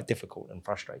probably quite difficult and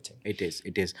frustrating. It is,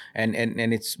 and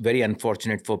it's very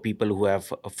unfortunate for people who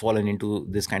have fallen into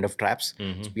this kind of traps.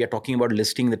 So we are talking about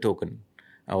listing the token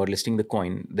or listing the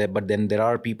coin, but then there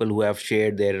are people who have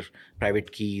shared their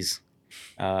private keys,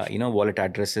 wallet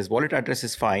addresses. Wallet address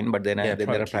is fine, but then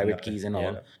there are private keys and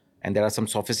all. And there are some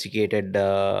sophisticated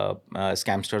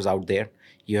scamsters out there.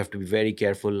 You have to be very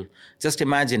careful. Just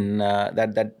imagine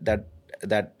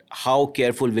that how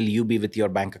careful will you be with your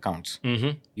bank accounts?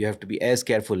 You have to be as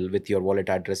careful with your wallet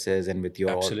addresses and with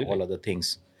your all other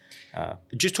things.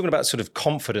 Just talking about sort of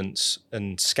confidence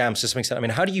and scams to some extent, I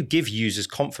mean, how do you give users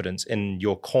confidence in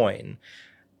your coin,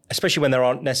 especially when there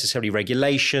aren't necessarily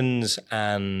regulations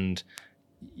and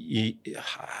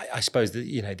I suppose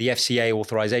that, the FCA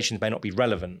authorizations may not be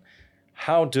relevant?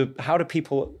 How do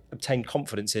people obtain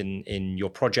confidence in your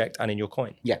project and in your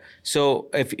coin? Yeah. So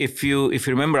if you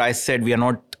remember, I said we are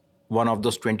not one of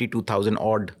those 22,000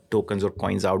 odd tokens or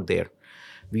coins out there.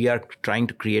 We are trying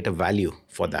to create a value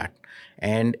for that.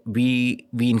 And we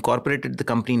incorporated the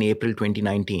company in April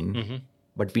 2019,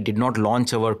 but we did not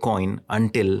launch our coin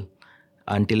until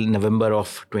November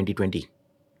of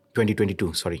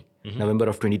 2022, sorry. November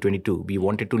of 2022. We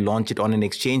wanted to launch it on an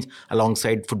exchange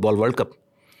alongside Football World Cup.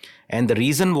 And the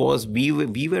reason was we were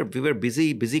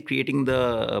busy creating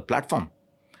the platform.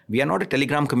 We are not a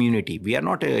Telegram community. We are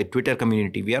not a Twitter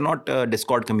community. We are not a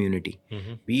Discord community.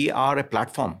 We are a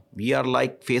platform. We are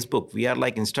like Facebook. We are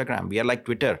like Instagram. We are like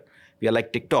Twitter. We are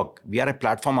like TikTok. We are a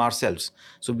platform ourselves.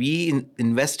 So we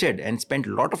invested and spent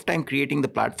a lot of time creating the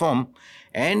platform.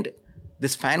 And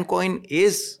this fan coin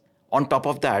is on top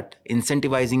of that,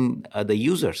 incentivizing the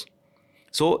users.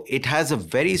 So it has a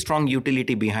very strong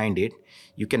utility behind it.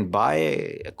 You can buy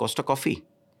a Costa coffee.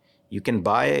 You can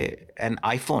buy an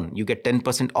iPhone. You get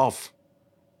 10% off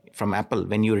from Apple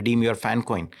when you redeem your fan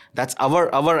coin. That's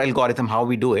our algorithm, how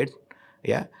we do it.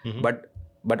 Yeah. But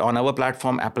on our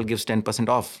platform, Apple gives 10%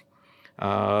 off.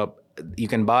 You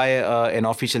can buy an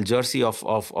official jersey of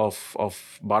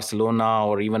Barcelona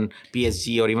or even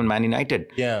PSG or even Man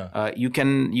United. Yeah. You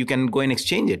can go and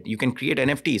exchange it. You can create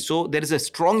NFT. So there is a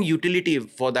strong utility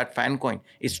for that fan coin.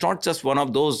 It's not just one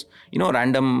of those,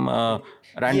 random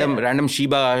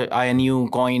Shiba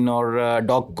Inu coin or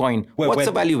dog coin. What's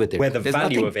the value with it? Where the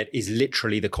value of it is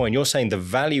literally the coin. You're saying the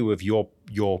value of your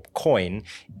coin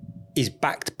is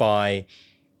backed by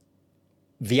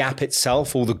the app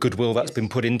itself, all the goodwill that's been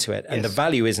put into it. And the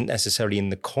value isn't necessarily in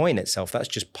the coin itself. That's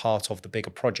just part of the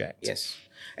bigger project. Yes.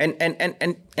 And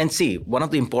see, one of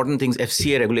the important things,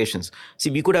 FCA regulations. See,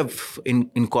 we could have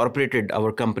incorporated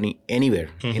our company anywhere.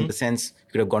 In the sense,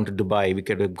 we could have gone to Dubai, we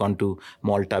could have gone to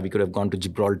Malta, we could have gone to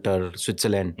Gibraltar,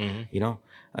 Switzerland,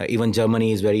 even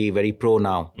Germany is very, very pro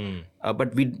now.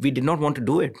 But we did not want to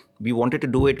do it. We wanted to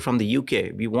do it from the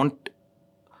UK.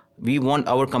 We want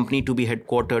our company to be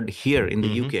headquartered here in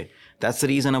the UK. That's the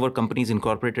reason our company is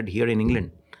incorporated here in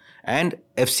England. And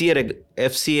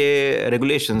FCA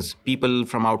regulations, people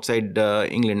from outside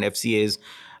England, FCA is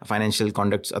Financial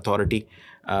Conduct Authority,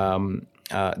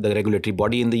 the regulatory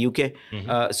body in the UK.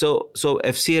 So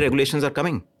FCA regulations are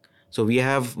coming. So we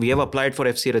have applied for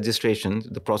FCA registration.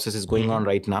 The process is going on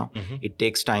right now. It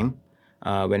takes time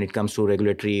when it comes to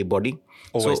regulatory body.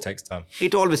 Always takes time.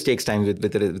 It always takes time with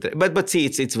but see,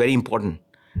 it's very important.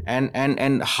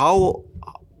 And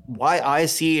why I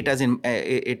see it as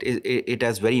it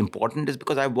as very important is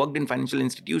because I've worked in financial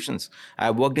institutions.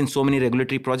 I've worked in so many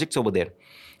regulatory projects over there.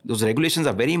 Those regulations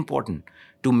are very important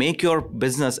to make your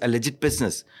business a legit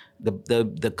business.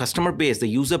 The customer base, the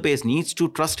user base needs to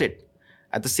trust it.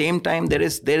 At the same time,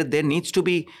 there needs to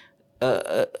be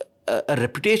a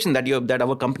reputation that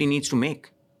our company needs to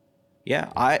make.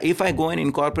 Yeah, if I go and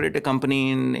incorporate a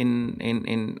company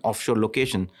in offshore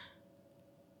location,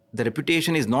 the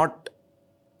reputation is not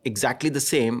exactly the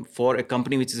same for a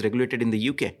company which is regulated in the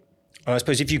UK. And I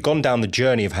suppose if you've gone down the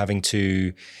journey of having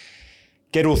to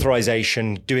get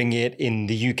authorization, doing it in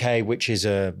the UK, which is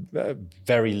a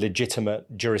very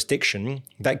legitimate jurisdiction,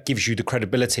 that gives you the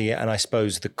credibility. And I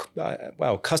suppose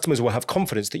customers will have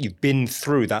confidence that you've been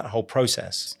through that whole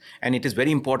process. And it is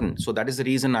very important. So that is the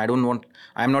reason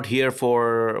I'm not here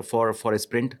for a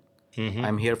sprint.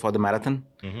 I'm here for the marathon.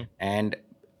 And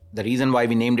the reason why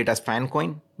we named it as Fan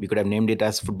Coin, we could have named it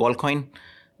as Football Coin,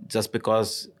 just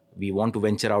because we want to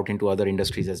venture out into other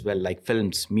industries as well, like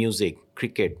films, music,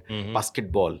 cricket,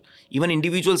 basketball. Even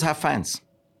individuals have fans.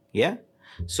 Yeah.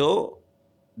 So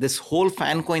this whole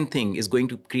fan coin thing is going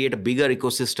to create a bigger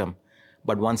ecosystem,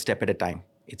 but one step at a time.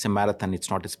 It's a marathon. It's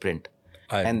not a sprint.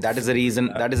 And that is the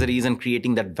reason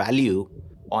creating that value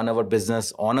on our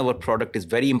business, on our product is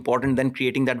very important than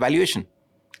creating that valuation.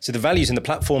 So the value's in the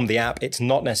platform, the app. It's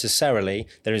not necessarily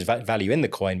there is value in the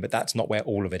coin, but that's not where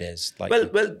all of it is.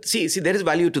 Well, see, there is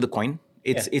value to the coin.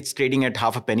 It's trading at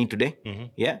half a penny today.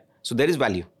 Yeah, so there is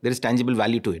value. There is tangible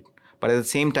value to it. But at the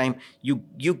same time, you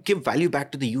give value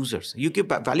back to the users. You give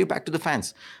value back to the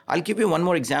fans. I'll give you one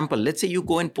more example. Let's say you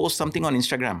go and post something on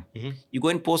Instagram. You go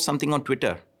and post something on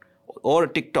Twitter or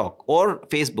TikTok or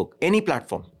Facebook, any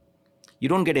platform. You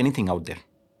don't get anything out there.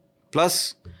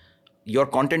 Plus, your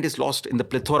content is lost in the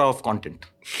plethora of content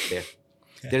there.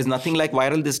 There is nothing like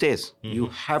viral these days. You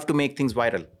have to make things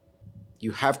viral.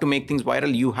 You have to make things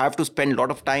viral. You have to spend a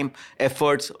lot of time,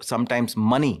 efforts, sometimes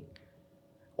money.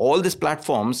 All these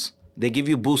platforms, they give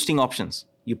you boosting options.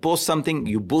 You post something,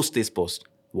 you boost this post.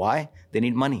 Why? They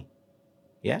need money.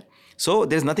 Yeah. So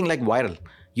there's nothing like viral.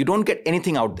 You don't get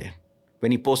anything out there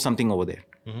when you post something over there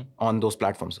on those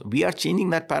platforms. We are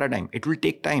changing that paradigm. It will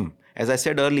take time. As I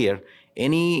said earlier,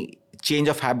 any change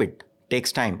of habit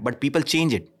takes time, but people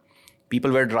change it. People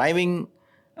were driving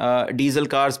diesel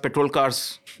cars, petrol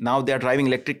cars. Now they are driving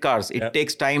electric cars. It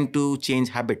takes time to change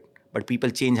habit, but people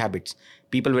change habits.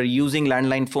 People were using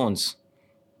landline phones,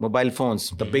 mobile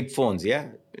phones, the big phones.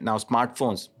 Now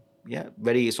smartphones.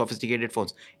 Very sophisticated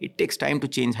phones. It takes time to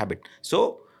change habit.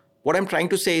 So what I'm trying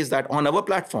to say is that on our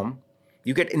platform,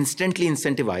 you get instantly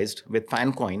incentivized with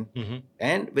FanCoin.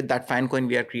 And with that FanCoin,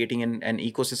 we are creating an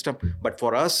ecosystem. But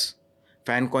for us,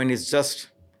 FanCoin is just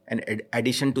an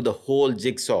addition to the whole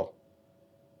jigsaw.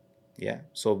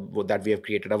 So that we have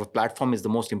created. Our platform is the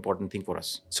most important thing for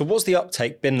us. So what's the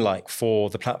uptake been like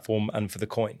for the platform and for the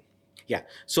coin?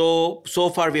 So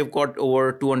far we have got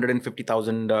over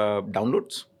 250,000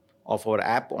 downloads of our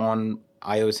app on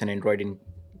iOS and Android in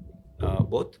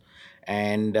both.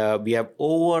 And we have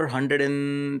over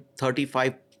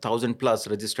 135,000 plus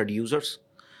registered users.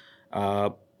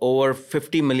 Over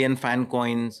 50 million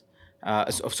FanCoins,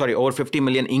 over 50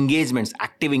 million engagements,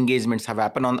 active engagements have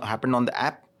happened on the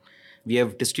app. We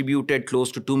have distributed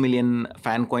close to 2 million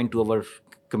FanCoin to our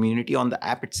community on the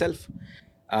app itself.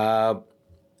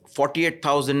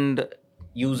 48,000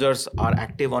 users are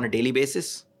active on a daily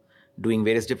basis, doing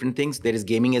various different things. There is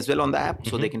gaming as well on the app,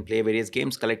 so they can play various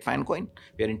games, collect FanCoin.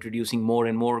 We are introducing more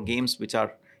and more games which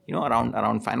are,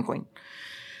 around FanCoin.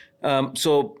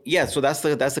 So that's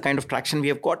the kind of traction we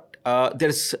have got.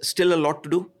 There's still a lot to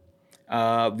do.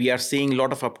 We are seeing a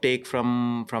lot of uptake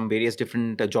from various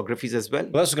different geographies as well.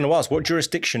 Well, that's what I was going to ask. What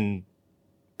jurisdiction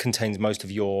contains most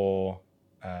of your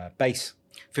base?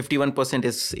 51%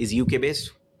 is UK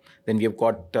based. Then we have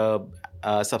got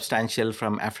substantial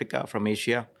from Africa, from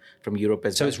Asia, from Europe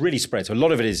as well. So it's really spread. So a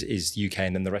lot of it is UK,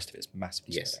 and then the rest of it is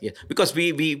massively spread. Yes. Because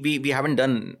we haven't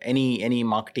done any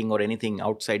marketing or anything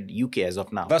outside UK as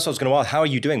of now. That's what I was going to ask. How are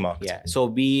you doing marketing? So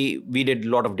we did a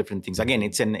lot of different things. Again,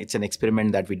 it's an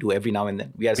experiment that we do every now and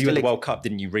then. You were at the World Cup,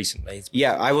 didn't you, recently?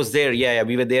 I was there.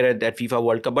 We were there at FIFA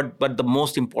World Cup. But the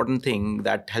most important thing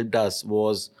that helped us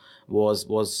was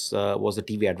the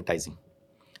TV advertising.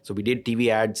 So we did TV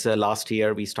ads last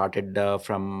year. We started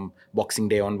from Boxing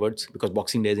Day onwards, because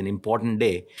Boxing Day is an important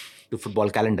day to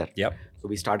football calendar. Yep. So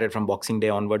we started from Boxing Day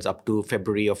onwards up to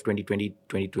February of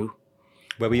 2022.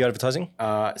 Where were you advertising?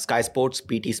 Sky Sports,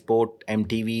 PT Sport,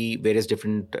 MTV, various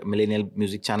different millennial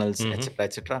music channels,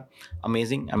 etc.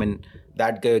 Amazing. I mean,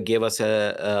 that gave us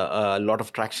a lot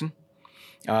of traction.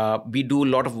 We do a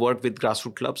lot of work with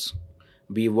grassroots clubs.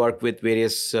 We work with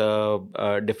various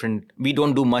different... We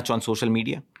don't do much on social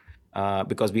media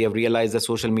because we have realized that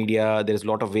social media, there is a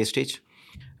lot of wastage.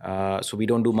 So we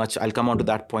don't do much. I'll come on to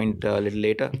that point a little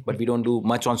later. But we don't do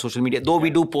much on social media. Though we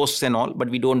do posts and all, but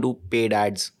we don't do paid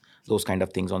ads, those kind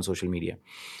of things on social media.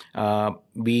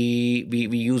 We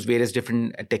use various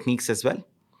different techniques as well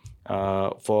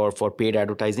for paid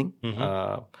advertising.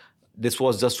 This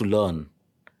was just to learn,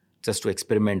 just to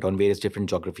experiment on various different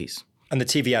geographies. And the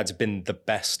TV ads have been the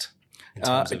best in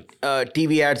terms of...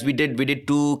 TV ads, we did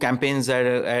 2 campaigns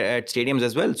at stadiums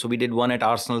as well. So we did one at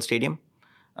Arsenal Stadium.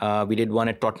 We did one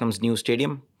at Tottenham's new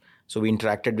stadium. So we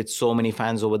interacted with so many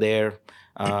fans over there.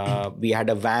 We had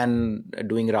a van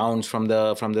doing rounds from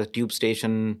the tube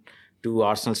station to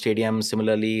Arsenal Stadium,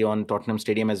 similarly on Tottenham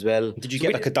Stadium as well. Did you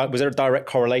get was there a direct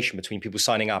correlation between people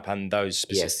signing up and those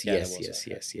specific... Yes.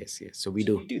 So we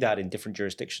do. You do that in different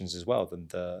jurisdictions as well, then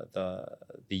the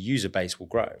user base will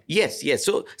grow. Yes.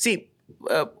 So see,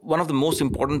 one of the most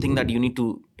important thing that you need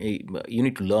to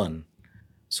learn.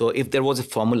 So if there was a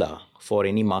formula for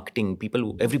any marketing,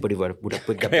 everybody would have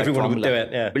picked up that Everyone formula. would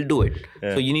do it, Will do it.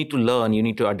 Yeah. So you need to learn, you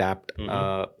need to adapt,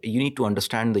 you need to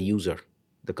understand the user,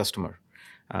 the customer.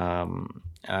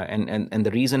 And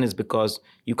the reason is because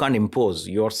you can't impose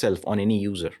yourself on any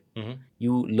user.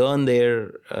 You learn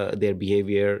their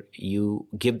behavior, you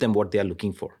give them what they are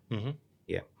looking for.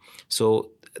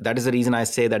 So that is the reason I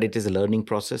say that it is a learning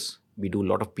process. We do a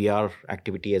lot of PR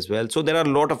activity as well. So there are a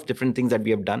lot of different things that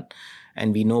we have done,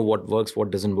 and we know what works,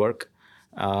 what doesn't work.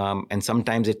 And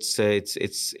sometimes it's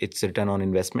return on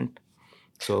investment.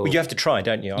 So you have to try,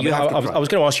 don't you? I was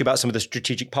going to ask you about some of the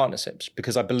strategic partnerships,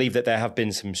 because I believe that there have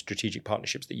been some strategic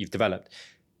partnerships that you've developed.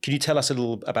 Can you tell us a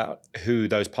little about who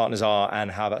those partners are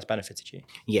and how that's benefited you?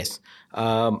 Yes.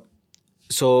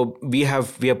 So we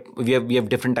have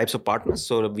different types of partners.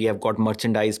 So we have got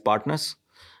merchandise partners.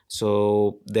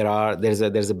 So there's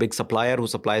a big supplier who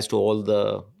supplies to all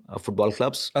the football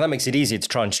clubs. And that makes it easier to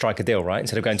try and strike a deal, right?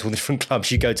 Instead of going to all the different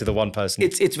clubs, you go to the one person.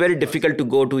 It's very difficult to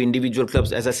go to individual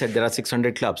clubs. As I said, there are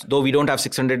 600 clubs. Though we don't have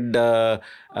 600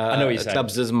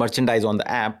 clubs as merchandise on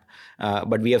the app,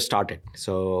 but we have started.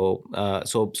 So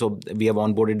we have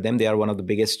onboarded them. They are one of the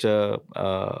biggest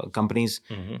companies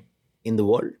in the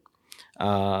world.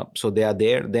 So they are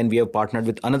there. Then we have partnered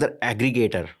with another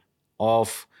aggregator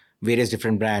of various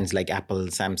different brands like Apple,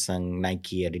 Samsung,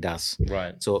 Nike, Adidas.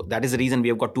 Right. So that is the reason we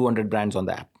have got 200 brands on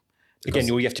the app. Again,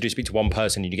 all you have to do is speak to one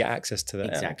person and you get access to that.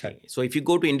 Exactly. Okay. So if you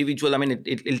go to individual, I mean,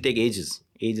 it'll take ages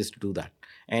to do that.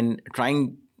 And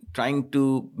trying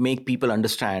to make people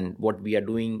understand what we are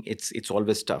doing, it's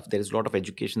always tough. There is a lot of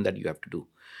education that you have to do.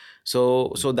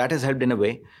 So that has helped in a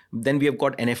way. Then we have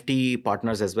got NFT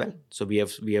partners as well. So we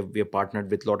have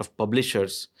partnered with a lot of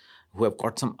publishers who have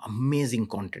got some amazing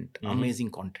content.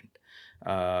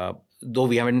 Though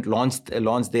we haven't launched their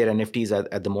NFTs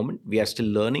at the moment, we are still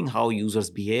learning how users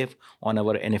behave on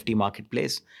our NFT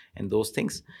marketplace and those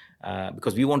things,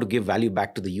 because we want to give value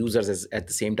back to the users at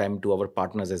the same time to our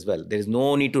partners as well. There is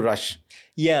no need to rush.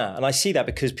 Yeah, and I see that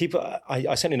because people,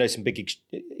 I certainly know some big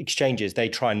exchanges, they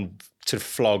try and sort of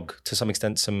flog to some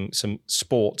extent some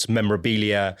sports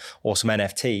memorabilia or some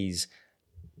NFTs.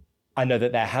 I know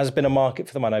that there has been a market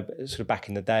for them. I know sort of back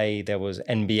in the day, there was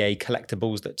NBA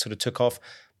collectibles that sort of took off.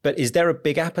 But is there a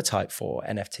big appetite for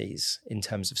NFTs in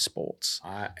terms of sports?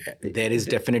 There is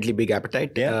definitely big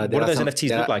appetite. Yeah. What do those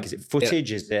NFTs look like? Is it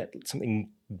footage? Is it something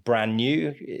brand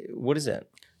new? What is it?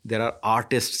 There are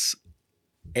artists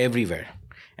everywhere.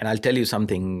 And I'll tell you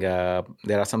something. There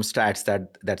are some stats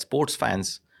that sports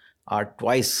fans are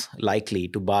twice likely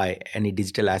to buy any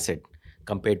digital asset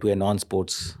compared to a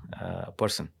non-sports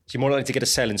person. So you're more likely to get a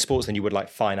sale in sports than you would like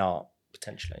fine art,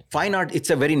 potentially. Fine art, it's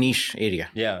a very niche area.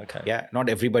 Yeah, okay. Yeah, not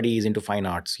everybody is into fine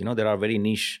arts. There are very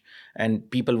niche, and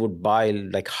people would buy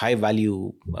like high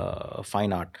value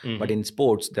fine art. Mm-hmm. But in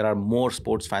sports, there are more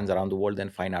sports fans around the world than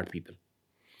fine art people.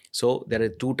 So there are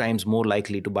 2 times more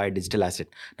likely to buy a digital asset.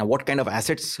 Now, what kind of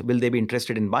assets will they be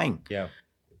interested in buying? Yeah.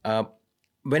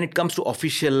 When it comes to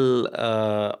official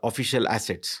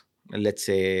assets, let's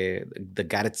say the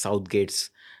Gareth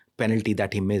Southgate's penalty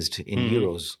that he missed in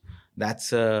Euros,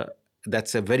 that's a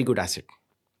very good asset,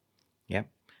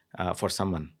 for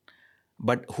someone.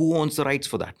 But who owns the rights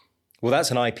for that? Well,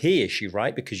 that's an IP issue,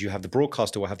 right? Because you have the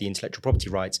broadcaster will have the intellectual property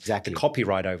rights, exactly, the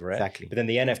copyright over it. Exactly. But then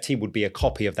the NFT would be a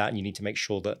copy of that, and you need to make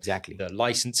sure that exactly the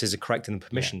licenses are correct and the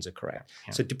permissions are correct.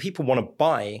 Yeah. So do people want to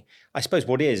buy, I suppose,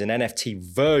 what is an NFT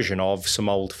version of some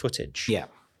old footage? Yeah.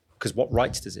 Because what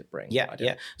rights does it bring?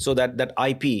 Yeah. So that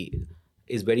IP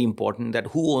is very important, that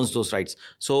who owns those rights.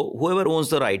 So whoever owns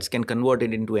the rights can convert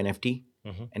it into NFT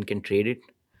and can trade it.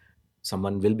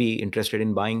 Someone will be interested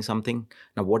in buying something.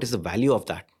 Now, what is the value of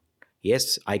that?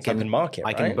 Yes, I can market.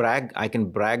 I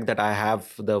can brag that I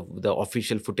have the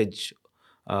official footage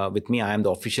with me. I am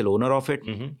the official owner of it.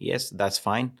 Mm-hmm. Yes, that's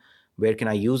fine. Where can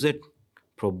I use it?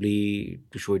 Probably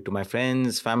to show it to my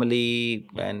friends, family,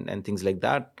 and things like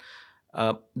that.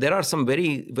 There are some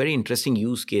very, very interesting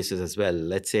use cases as well.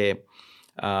 Let's say,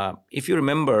 if you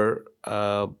remember,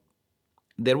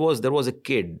 there was a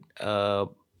kid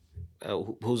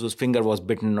whose finger was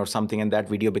bitten or something, and that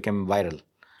video became viral.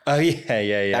 Oh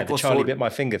yeah. That was Charlie bit my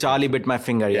finger. Charlie bit my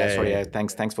finger. Yeah.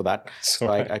 Thanks for that. So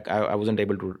I wasn't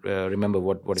able to remember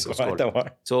what it was called. Don't worry.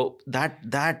 So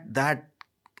that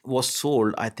was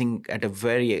sold, I think, at a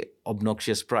very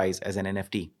obnoxious price as an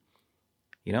NFT.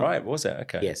 Right? Was it?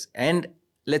 Okay. Yes, and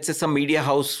let's say some media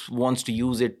house wants to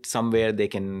use it somewhere, they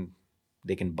can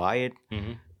buy it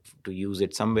to use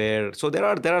it somewhere. So there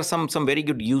are some very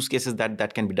good use cases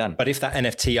that can be done. But if that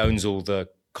NFT owns all the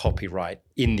copyright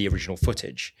in the original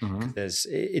footage,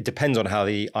 it depends on how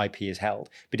the IP is held.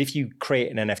 But if you create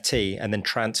an NFT and then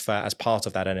transfer as part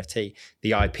of that NFT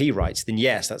the IP rights, then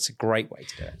yes, that's a great way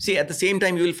to do it. See, at the same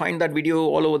time, you will find that video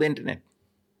all over the internet.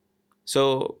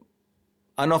 So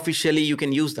unofficially, you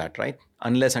can use that, right?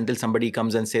 Until somebody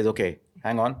comes and says, okay,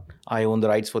 hang on, I own the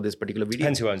rights for this particular video.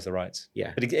 Depends who owns the rights.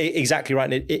 Yeah. But exactly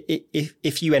right.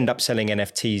 If you end up selling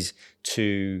NFTs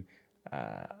to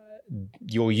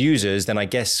your users, then I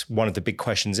guess one of the big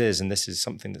questions is, and this is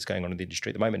something that's going on in the industry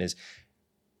at the moment, is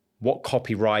what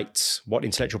copyrights, what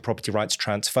intellectual property rights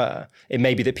transfer. It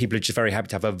may be that people are just very happy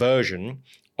to have a version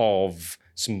of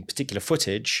some particular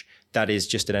footage that is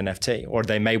just an NFT, or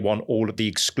they may want all of the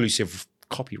exclusive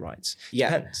copyrights.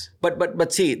 Yeah. Depends.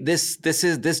 But see, this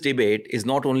debate is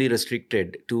not only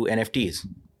restricted to NFTs.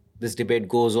 This debate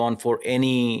goes on for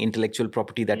any intellectual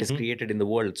property that is created in the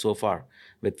world so far,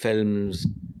 with films,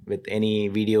 with any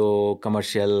video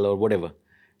commercial or whatever.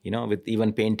 with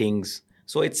even paintings.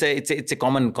 So it's a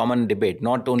common debate,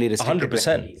 not only restricted to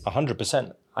NFTs.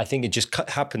 100%. I think it just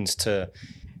happens to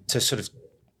sort of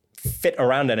fit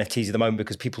around NFTs at the moment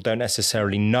because people don't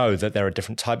necessarily know that there are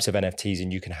different types of NFTs,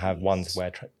 and you can have ones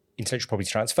where intellectual property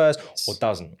transfers or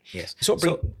doesn't. Yes. So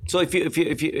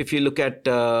if you look at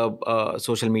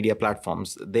social media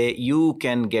platforms, you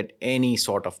can get any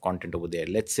sort of content over there.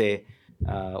 Let's say,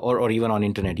 or even on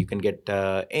internet, you can get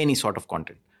any sort of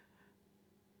content.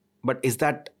 But is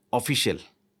that official?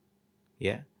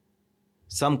 Yeah.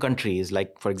 Some countries,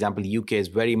 like for example, UK is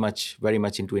very much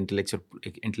into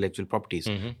intellectual properties,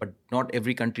 but not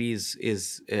every country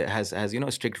has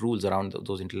strict rules around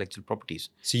those intellectual properties.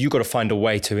 So you've got to find a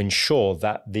way to ensure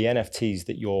that the NFTs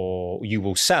that you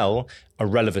will sell are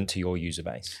relevant to your user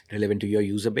base.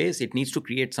 It needs to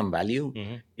create some value.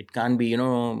 It can't be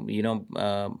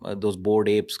those Bored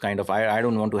Apes kind of. I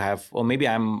don't want to have, or maybe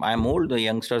I'm old. The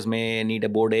youngsters may need a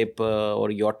Bored Ape or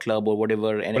Yacht Club or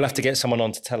whatever. We'll have to get someone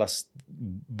on to tell us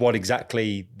what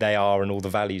exactly they are and all the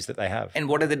values that they have. And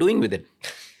what are they doing with it?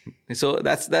 So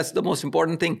that's the most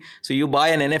important thing. So you buy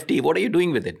an NFT, what are you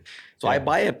doing with it? So I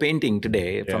buy a painting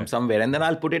today from somewhere, and then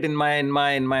I'll put it in my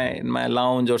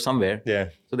lounge or somewhere. Yeah.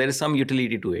 So there is some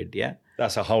utility to it. Yeah.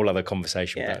 That's a whole other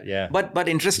conversation. But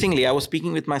interestingly, I was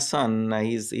speaking with my son.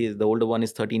 He's the older one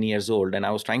is 13 years old, and I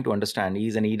was trying to understand.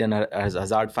 He's an Eden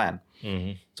Hazard fan.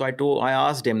 So I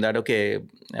asked him that, okay,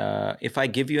 if I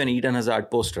give you an Eden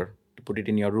Hazard poster to put it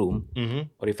in your room,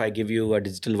 or if I give you a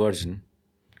digital version,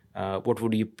 what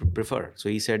would you prefer? So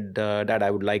he said, Dad, I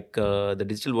would like the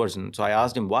digital version. So I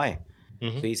asked him why.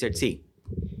 So he said, see,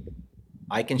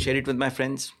 I can share it with my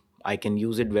friends. I can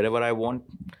use it wherever I want.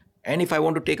 And if I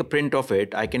want to take a print of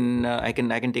it, I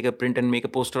can take a print and make a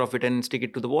poster of it and stick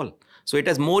it to the wall. So it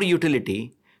has more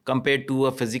utility compared to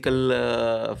a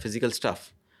physical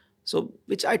stuff. So,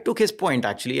 which I took his point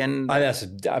actually, and that's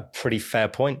a pretty fair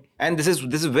point. And this is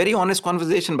very honest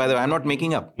conversation, by the way. I'm not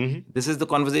making up. This is the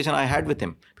conversation I had with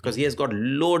him, because he has got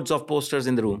loads of posters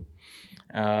in the room,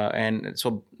 and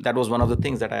so that was one of the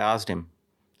things that I asked him.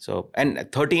 So, and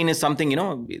 13 is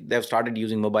something, they've started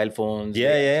using mobile phones.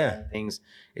 Things.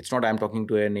 It's not I'm talking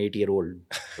to an 8-year-old.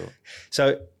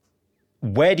 So,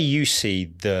 where do you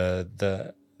see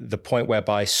the point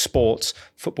whereby sports,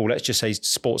 football, let's just say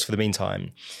sports for the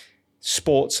meantime,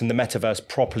 sports and the metaverse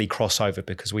properly cross over?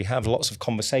 Because we have lots of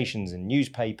conversations in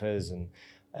newspapers and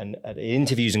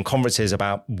interviews and conferences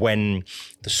about when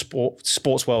the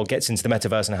sports world gets into the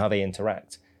metaverse and how they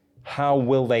interact. How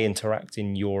will they interact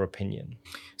in your opinion?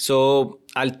 So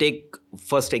I'll take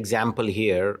first example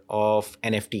here of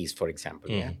NFTs, for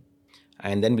example. Yeah.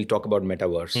 And then we'll talk about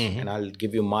metaverse. And I'll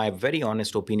give you my very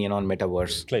honest opinion on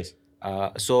metaverse. Please.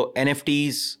 So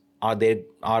NFTs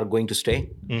are going to stay,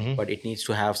 but it needs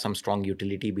to have some strong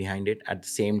utility behind it. At the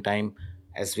same time,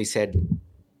 as we said,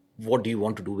 what do you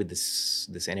want to do with this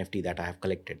NFT that I have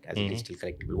collected as a digital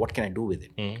collectible? What can I do with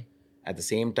it? At the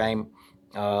same time,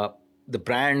 the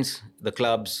brands, the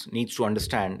clubs needs to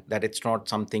understand that it's not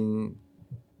something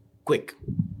quick.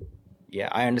 Yeah,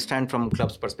 I understand from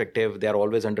clubs' perspective, they are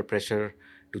always under pressure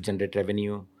to generate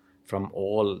revenue from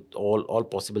all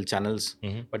possible channels.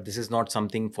 But this is not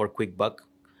something for quick buck.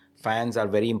 Fans are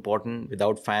very important.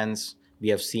 Without fans, we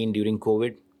have seen during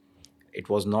COVID, it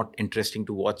was not interesting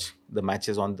to watch the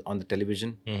matches on the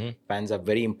television. Fans are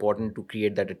very important to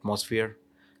create that atmosphere.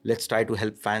 Let's try to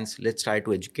help fans. Let's try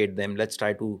to educate them. Let's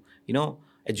try to,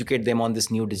 educate them on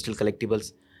this new digital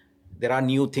collectibles. There are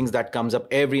new things that comes up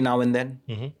every now and then.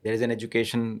 There is an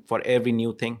education for every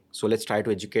new thing. So let's try to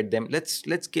educate them. Let's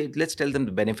tell them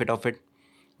the benefit of it.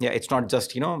 Yeah, it's not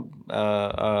just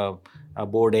a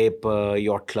Bored Ape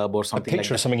Yacht Club or something. A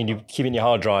picture of something and you keep it in your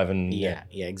hard drive and yeah,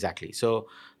 exactly. So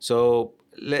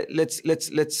let's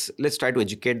try to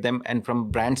educate them. And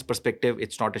from brand's perspective,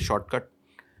 it's not a shortcut.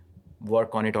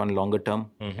 Work on it on longer term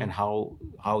and how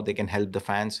they can help the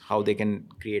fans, how they can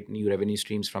create new revenue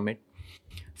streams from it.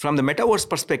 From the metaverse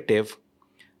perspective,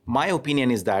 my opinion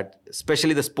is that,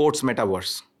 especially the sports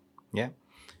metaverse,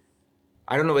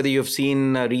 I don't know whether you've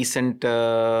seen recent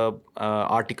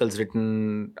articles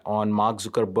written on Mark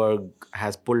Zuckerberg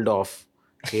has pulled off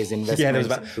his investment. There was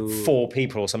about 4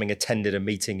 people or something attended a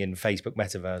meeting in Facebook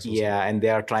metaverse. And they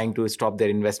are trying to stop their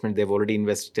investment. They've already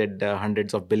invested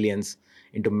hundreds of billions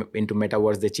into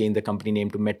metaverse. They changed the company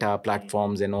name to Meta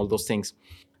Platforms and all those things.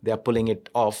 They are pulling it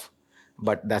off,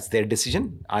 but that's their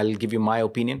decision. I'll give you my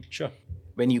opinion. Sure.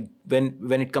 When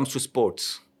it comes to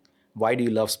sports, why do you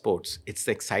love sports? It's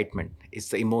the excitement. It's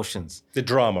the emotions. The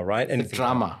drama, right? The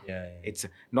drama. Yeah. It's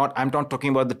not. I'm not talking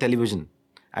about the television.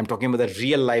 I'm talking about the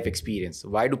real life experience.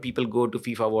 Why do people go to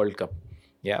FIFA World Cup?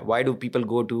 Yeah, why do people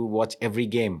go to watch every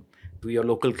game to your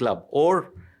local club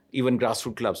or even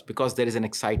grassroots clubs? Because there is an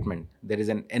excitement, there is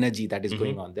an energy that is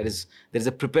going on, there is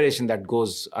a preparation that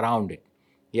goes around it.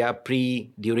 Yeah,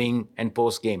 pre, during, and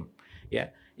post game. Yeah,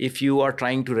 if you are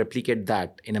trying to replicate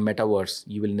that in a metaverse,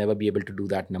 you will never be able to do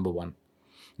that. Number one.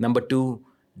 Number two,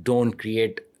 don't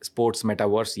create sports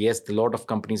metaverse. Yes, a lot of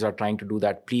companies are trying to do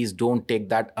that. Please don't take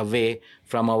that away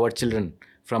from our children,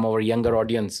 from our younger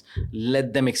audience.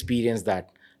 Let them experience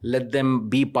that. Let them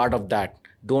be part of that.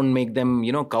 Don't make them,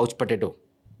 couch potato.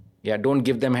 Yeah, don't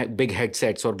give them big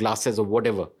headsets or glasses or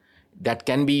whatever. That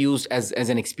can be used as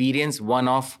an experience,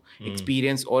 one-off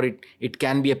experience, or it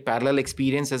can be a parallel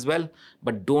experience as well.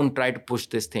 But don't try to push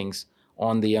these things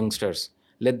on the youngsters.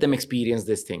 Let them experience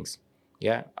these things.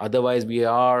 Yeah, otherwise we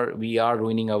are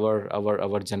ruining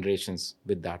our generations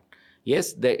with that.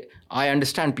 Yes, I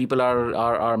understand people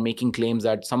are making claims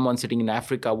that someone sitting in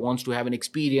Africa wants to have an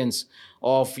experience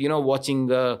of watching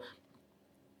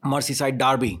Merseyside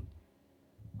derby.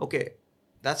 Okay,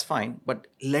 that's fine, but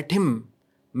let him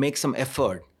make some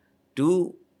effort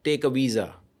to take a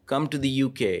visa, come to the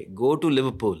UK, go to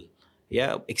Liverpool,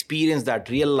 yeah, experience that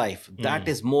real life. That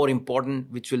is more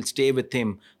important, which will stay with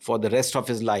him for the rest of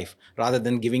his life, rather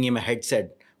than giving him a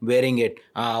headset, wearing it.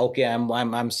 Okay,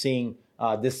 I'm seeing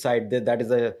this side. That is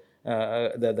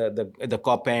the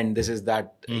cop end. This is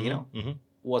that.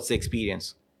 What's the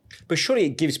experience? But surely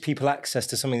it gives people access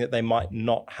to something that they might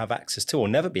not have access to or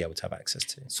never be able to have access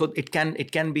to. So it can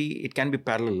be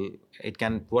parallel. It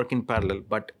can work in parallel,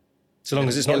 but so long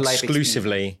as it's not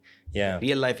exclusively,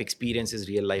 real life experience is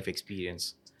real life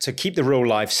experience. So keep the real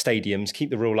life stadiums, keep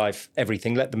the real life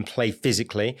everything. Let them play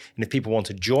physically, and if people want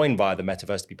to join via the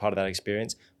metaverse to be part of that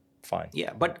experience, fine.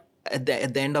 Yeah, but at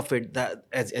the end of it,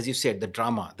 as you said, the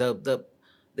drama,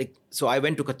 so I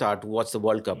went to Qatar to watch the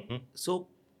World Cup. So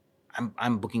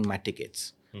I'm booking my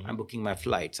tickets, I'm booking my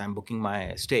flights, I'm booking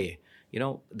my stay.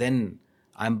 Then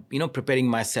I'm preparing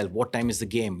myself. What time is the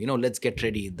game? Let's get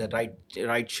ready. The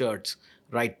right shirts,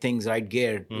 right things, right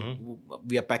gear.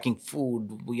 We are packing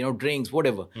food, drinks,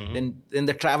 whatever. Then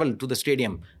the travel to the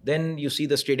stadium. Then you see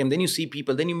the stadium. Then you see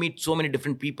people. Then you meet so many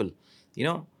different people.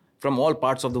 From all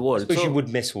parts of the world. I suppose you would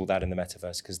miss all that in the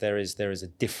metaverse because there is a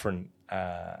different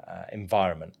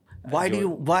environment. Why?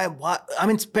 I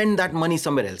mean, spend that money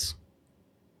somewhere else.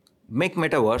 Make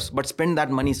metaverse, but spend that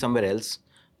money somewhere else.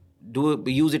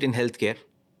 Use it in healthcare.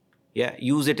 Yeah,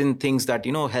 use it in things that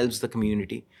helps the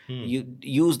community. You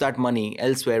use that money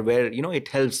elsewhere where it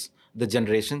helps the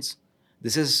generations.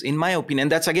 This is, in my opinion,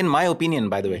 and that's again my opinion,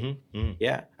 by the way.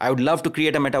 Yeah, I would love to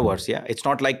create a metaverse. Yeah, it's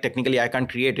not like technically I can't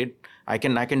create it. I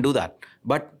can do that,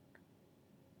 but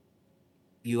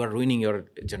you are ruining your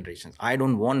generations. I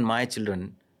don't want my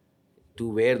children to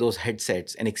wear those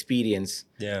headsets and experience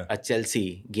a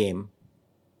Chelsea game,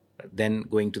 then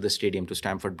going to the stadium, to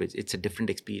Stamford Bridge. It's a different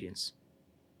experience.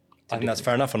 I think that's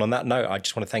fair enough. And on that note, I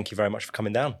just want to thank you very much for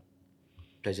coming down.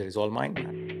 Pleasure is all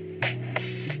mine.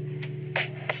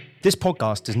 This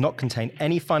podcast does not contain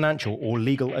any financial or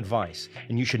legal advice,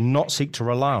 and you should not seek to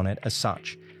rely on it as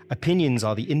such. Opinions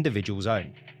are the individual's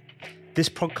own. This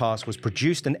podcast was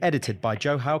produced and edited by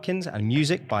Joe Hawkins and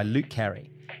music by Luke Carey.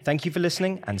 Thank you for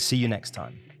listening and see you next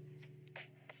time.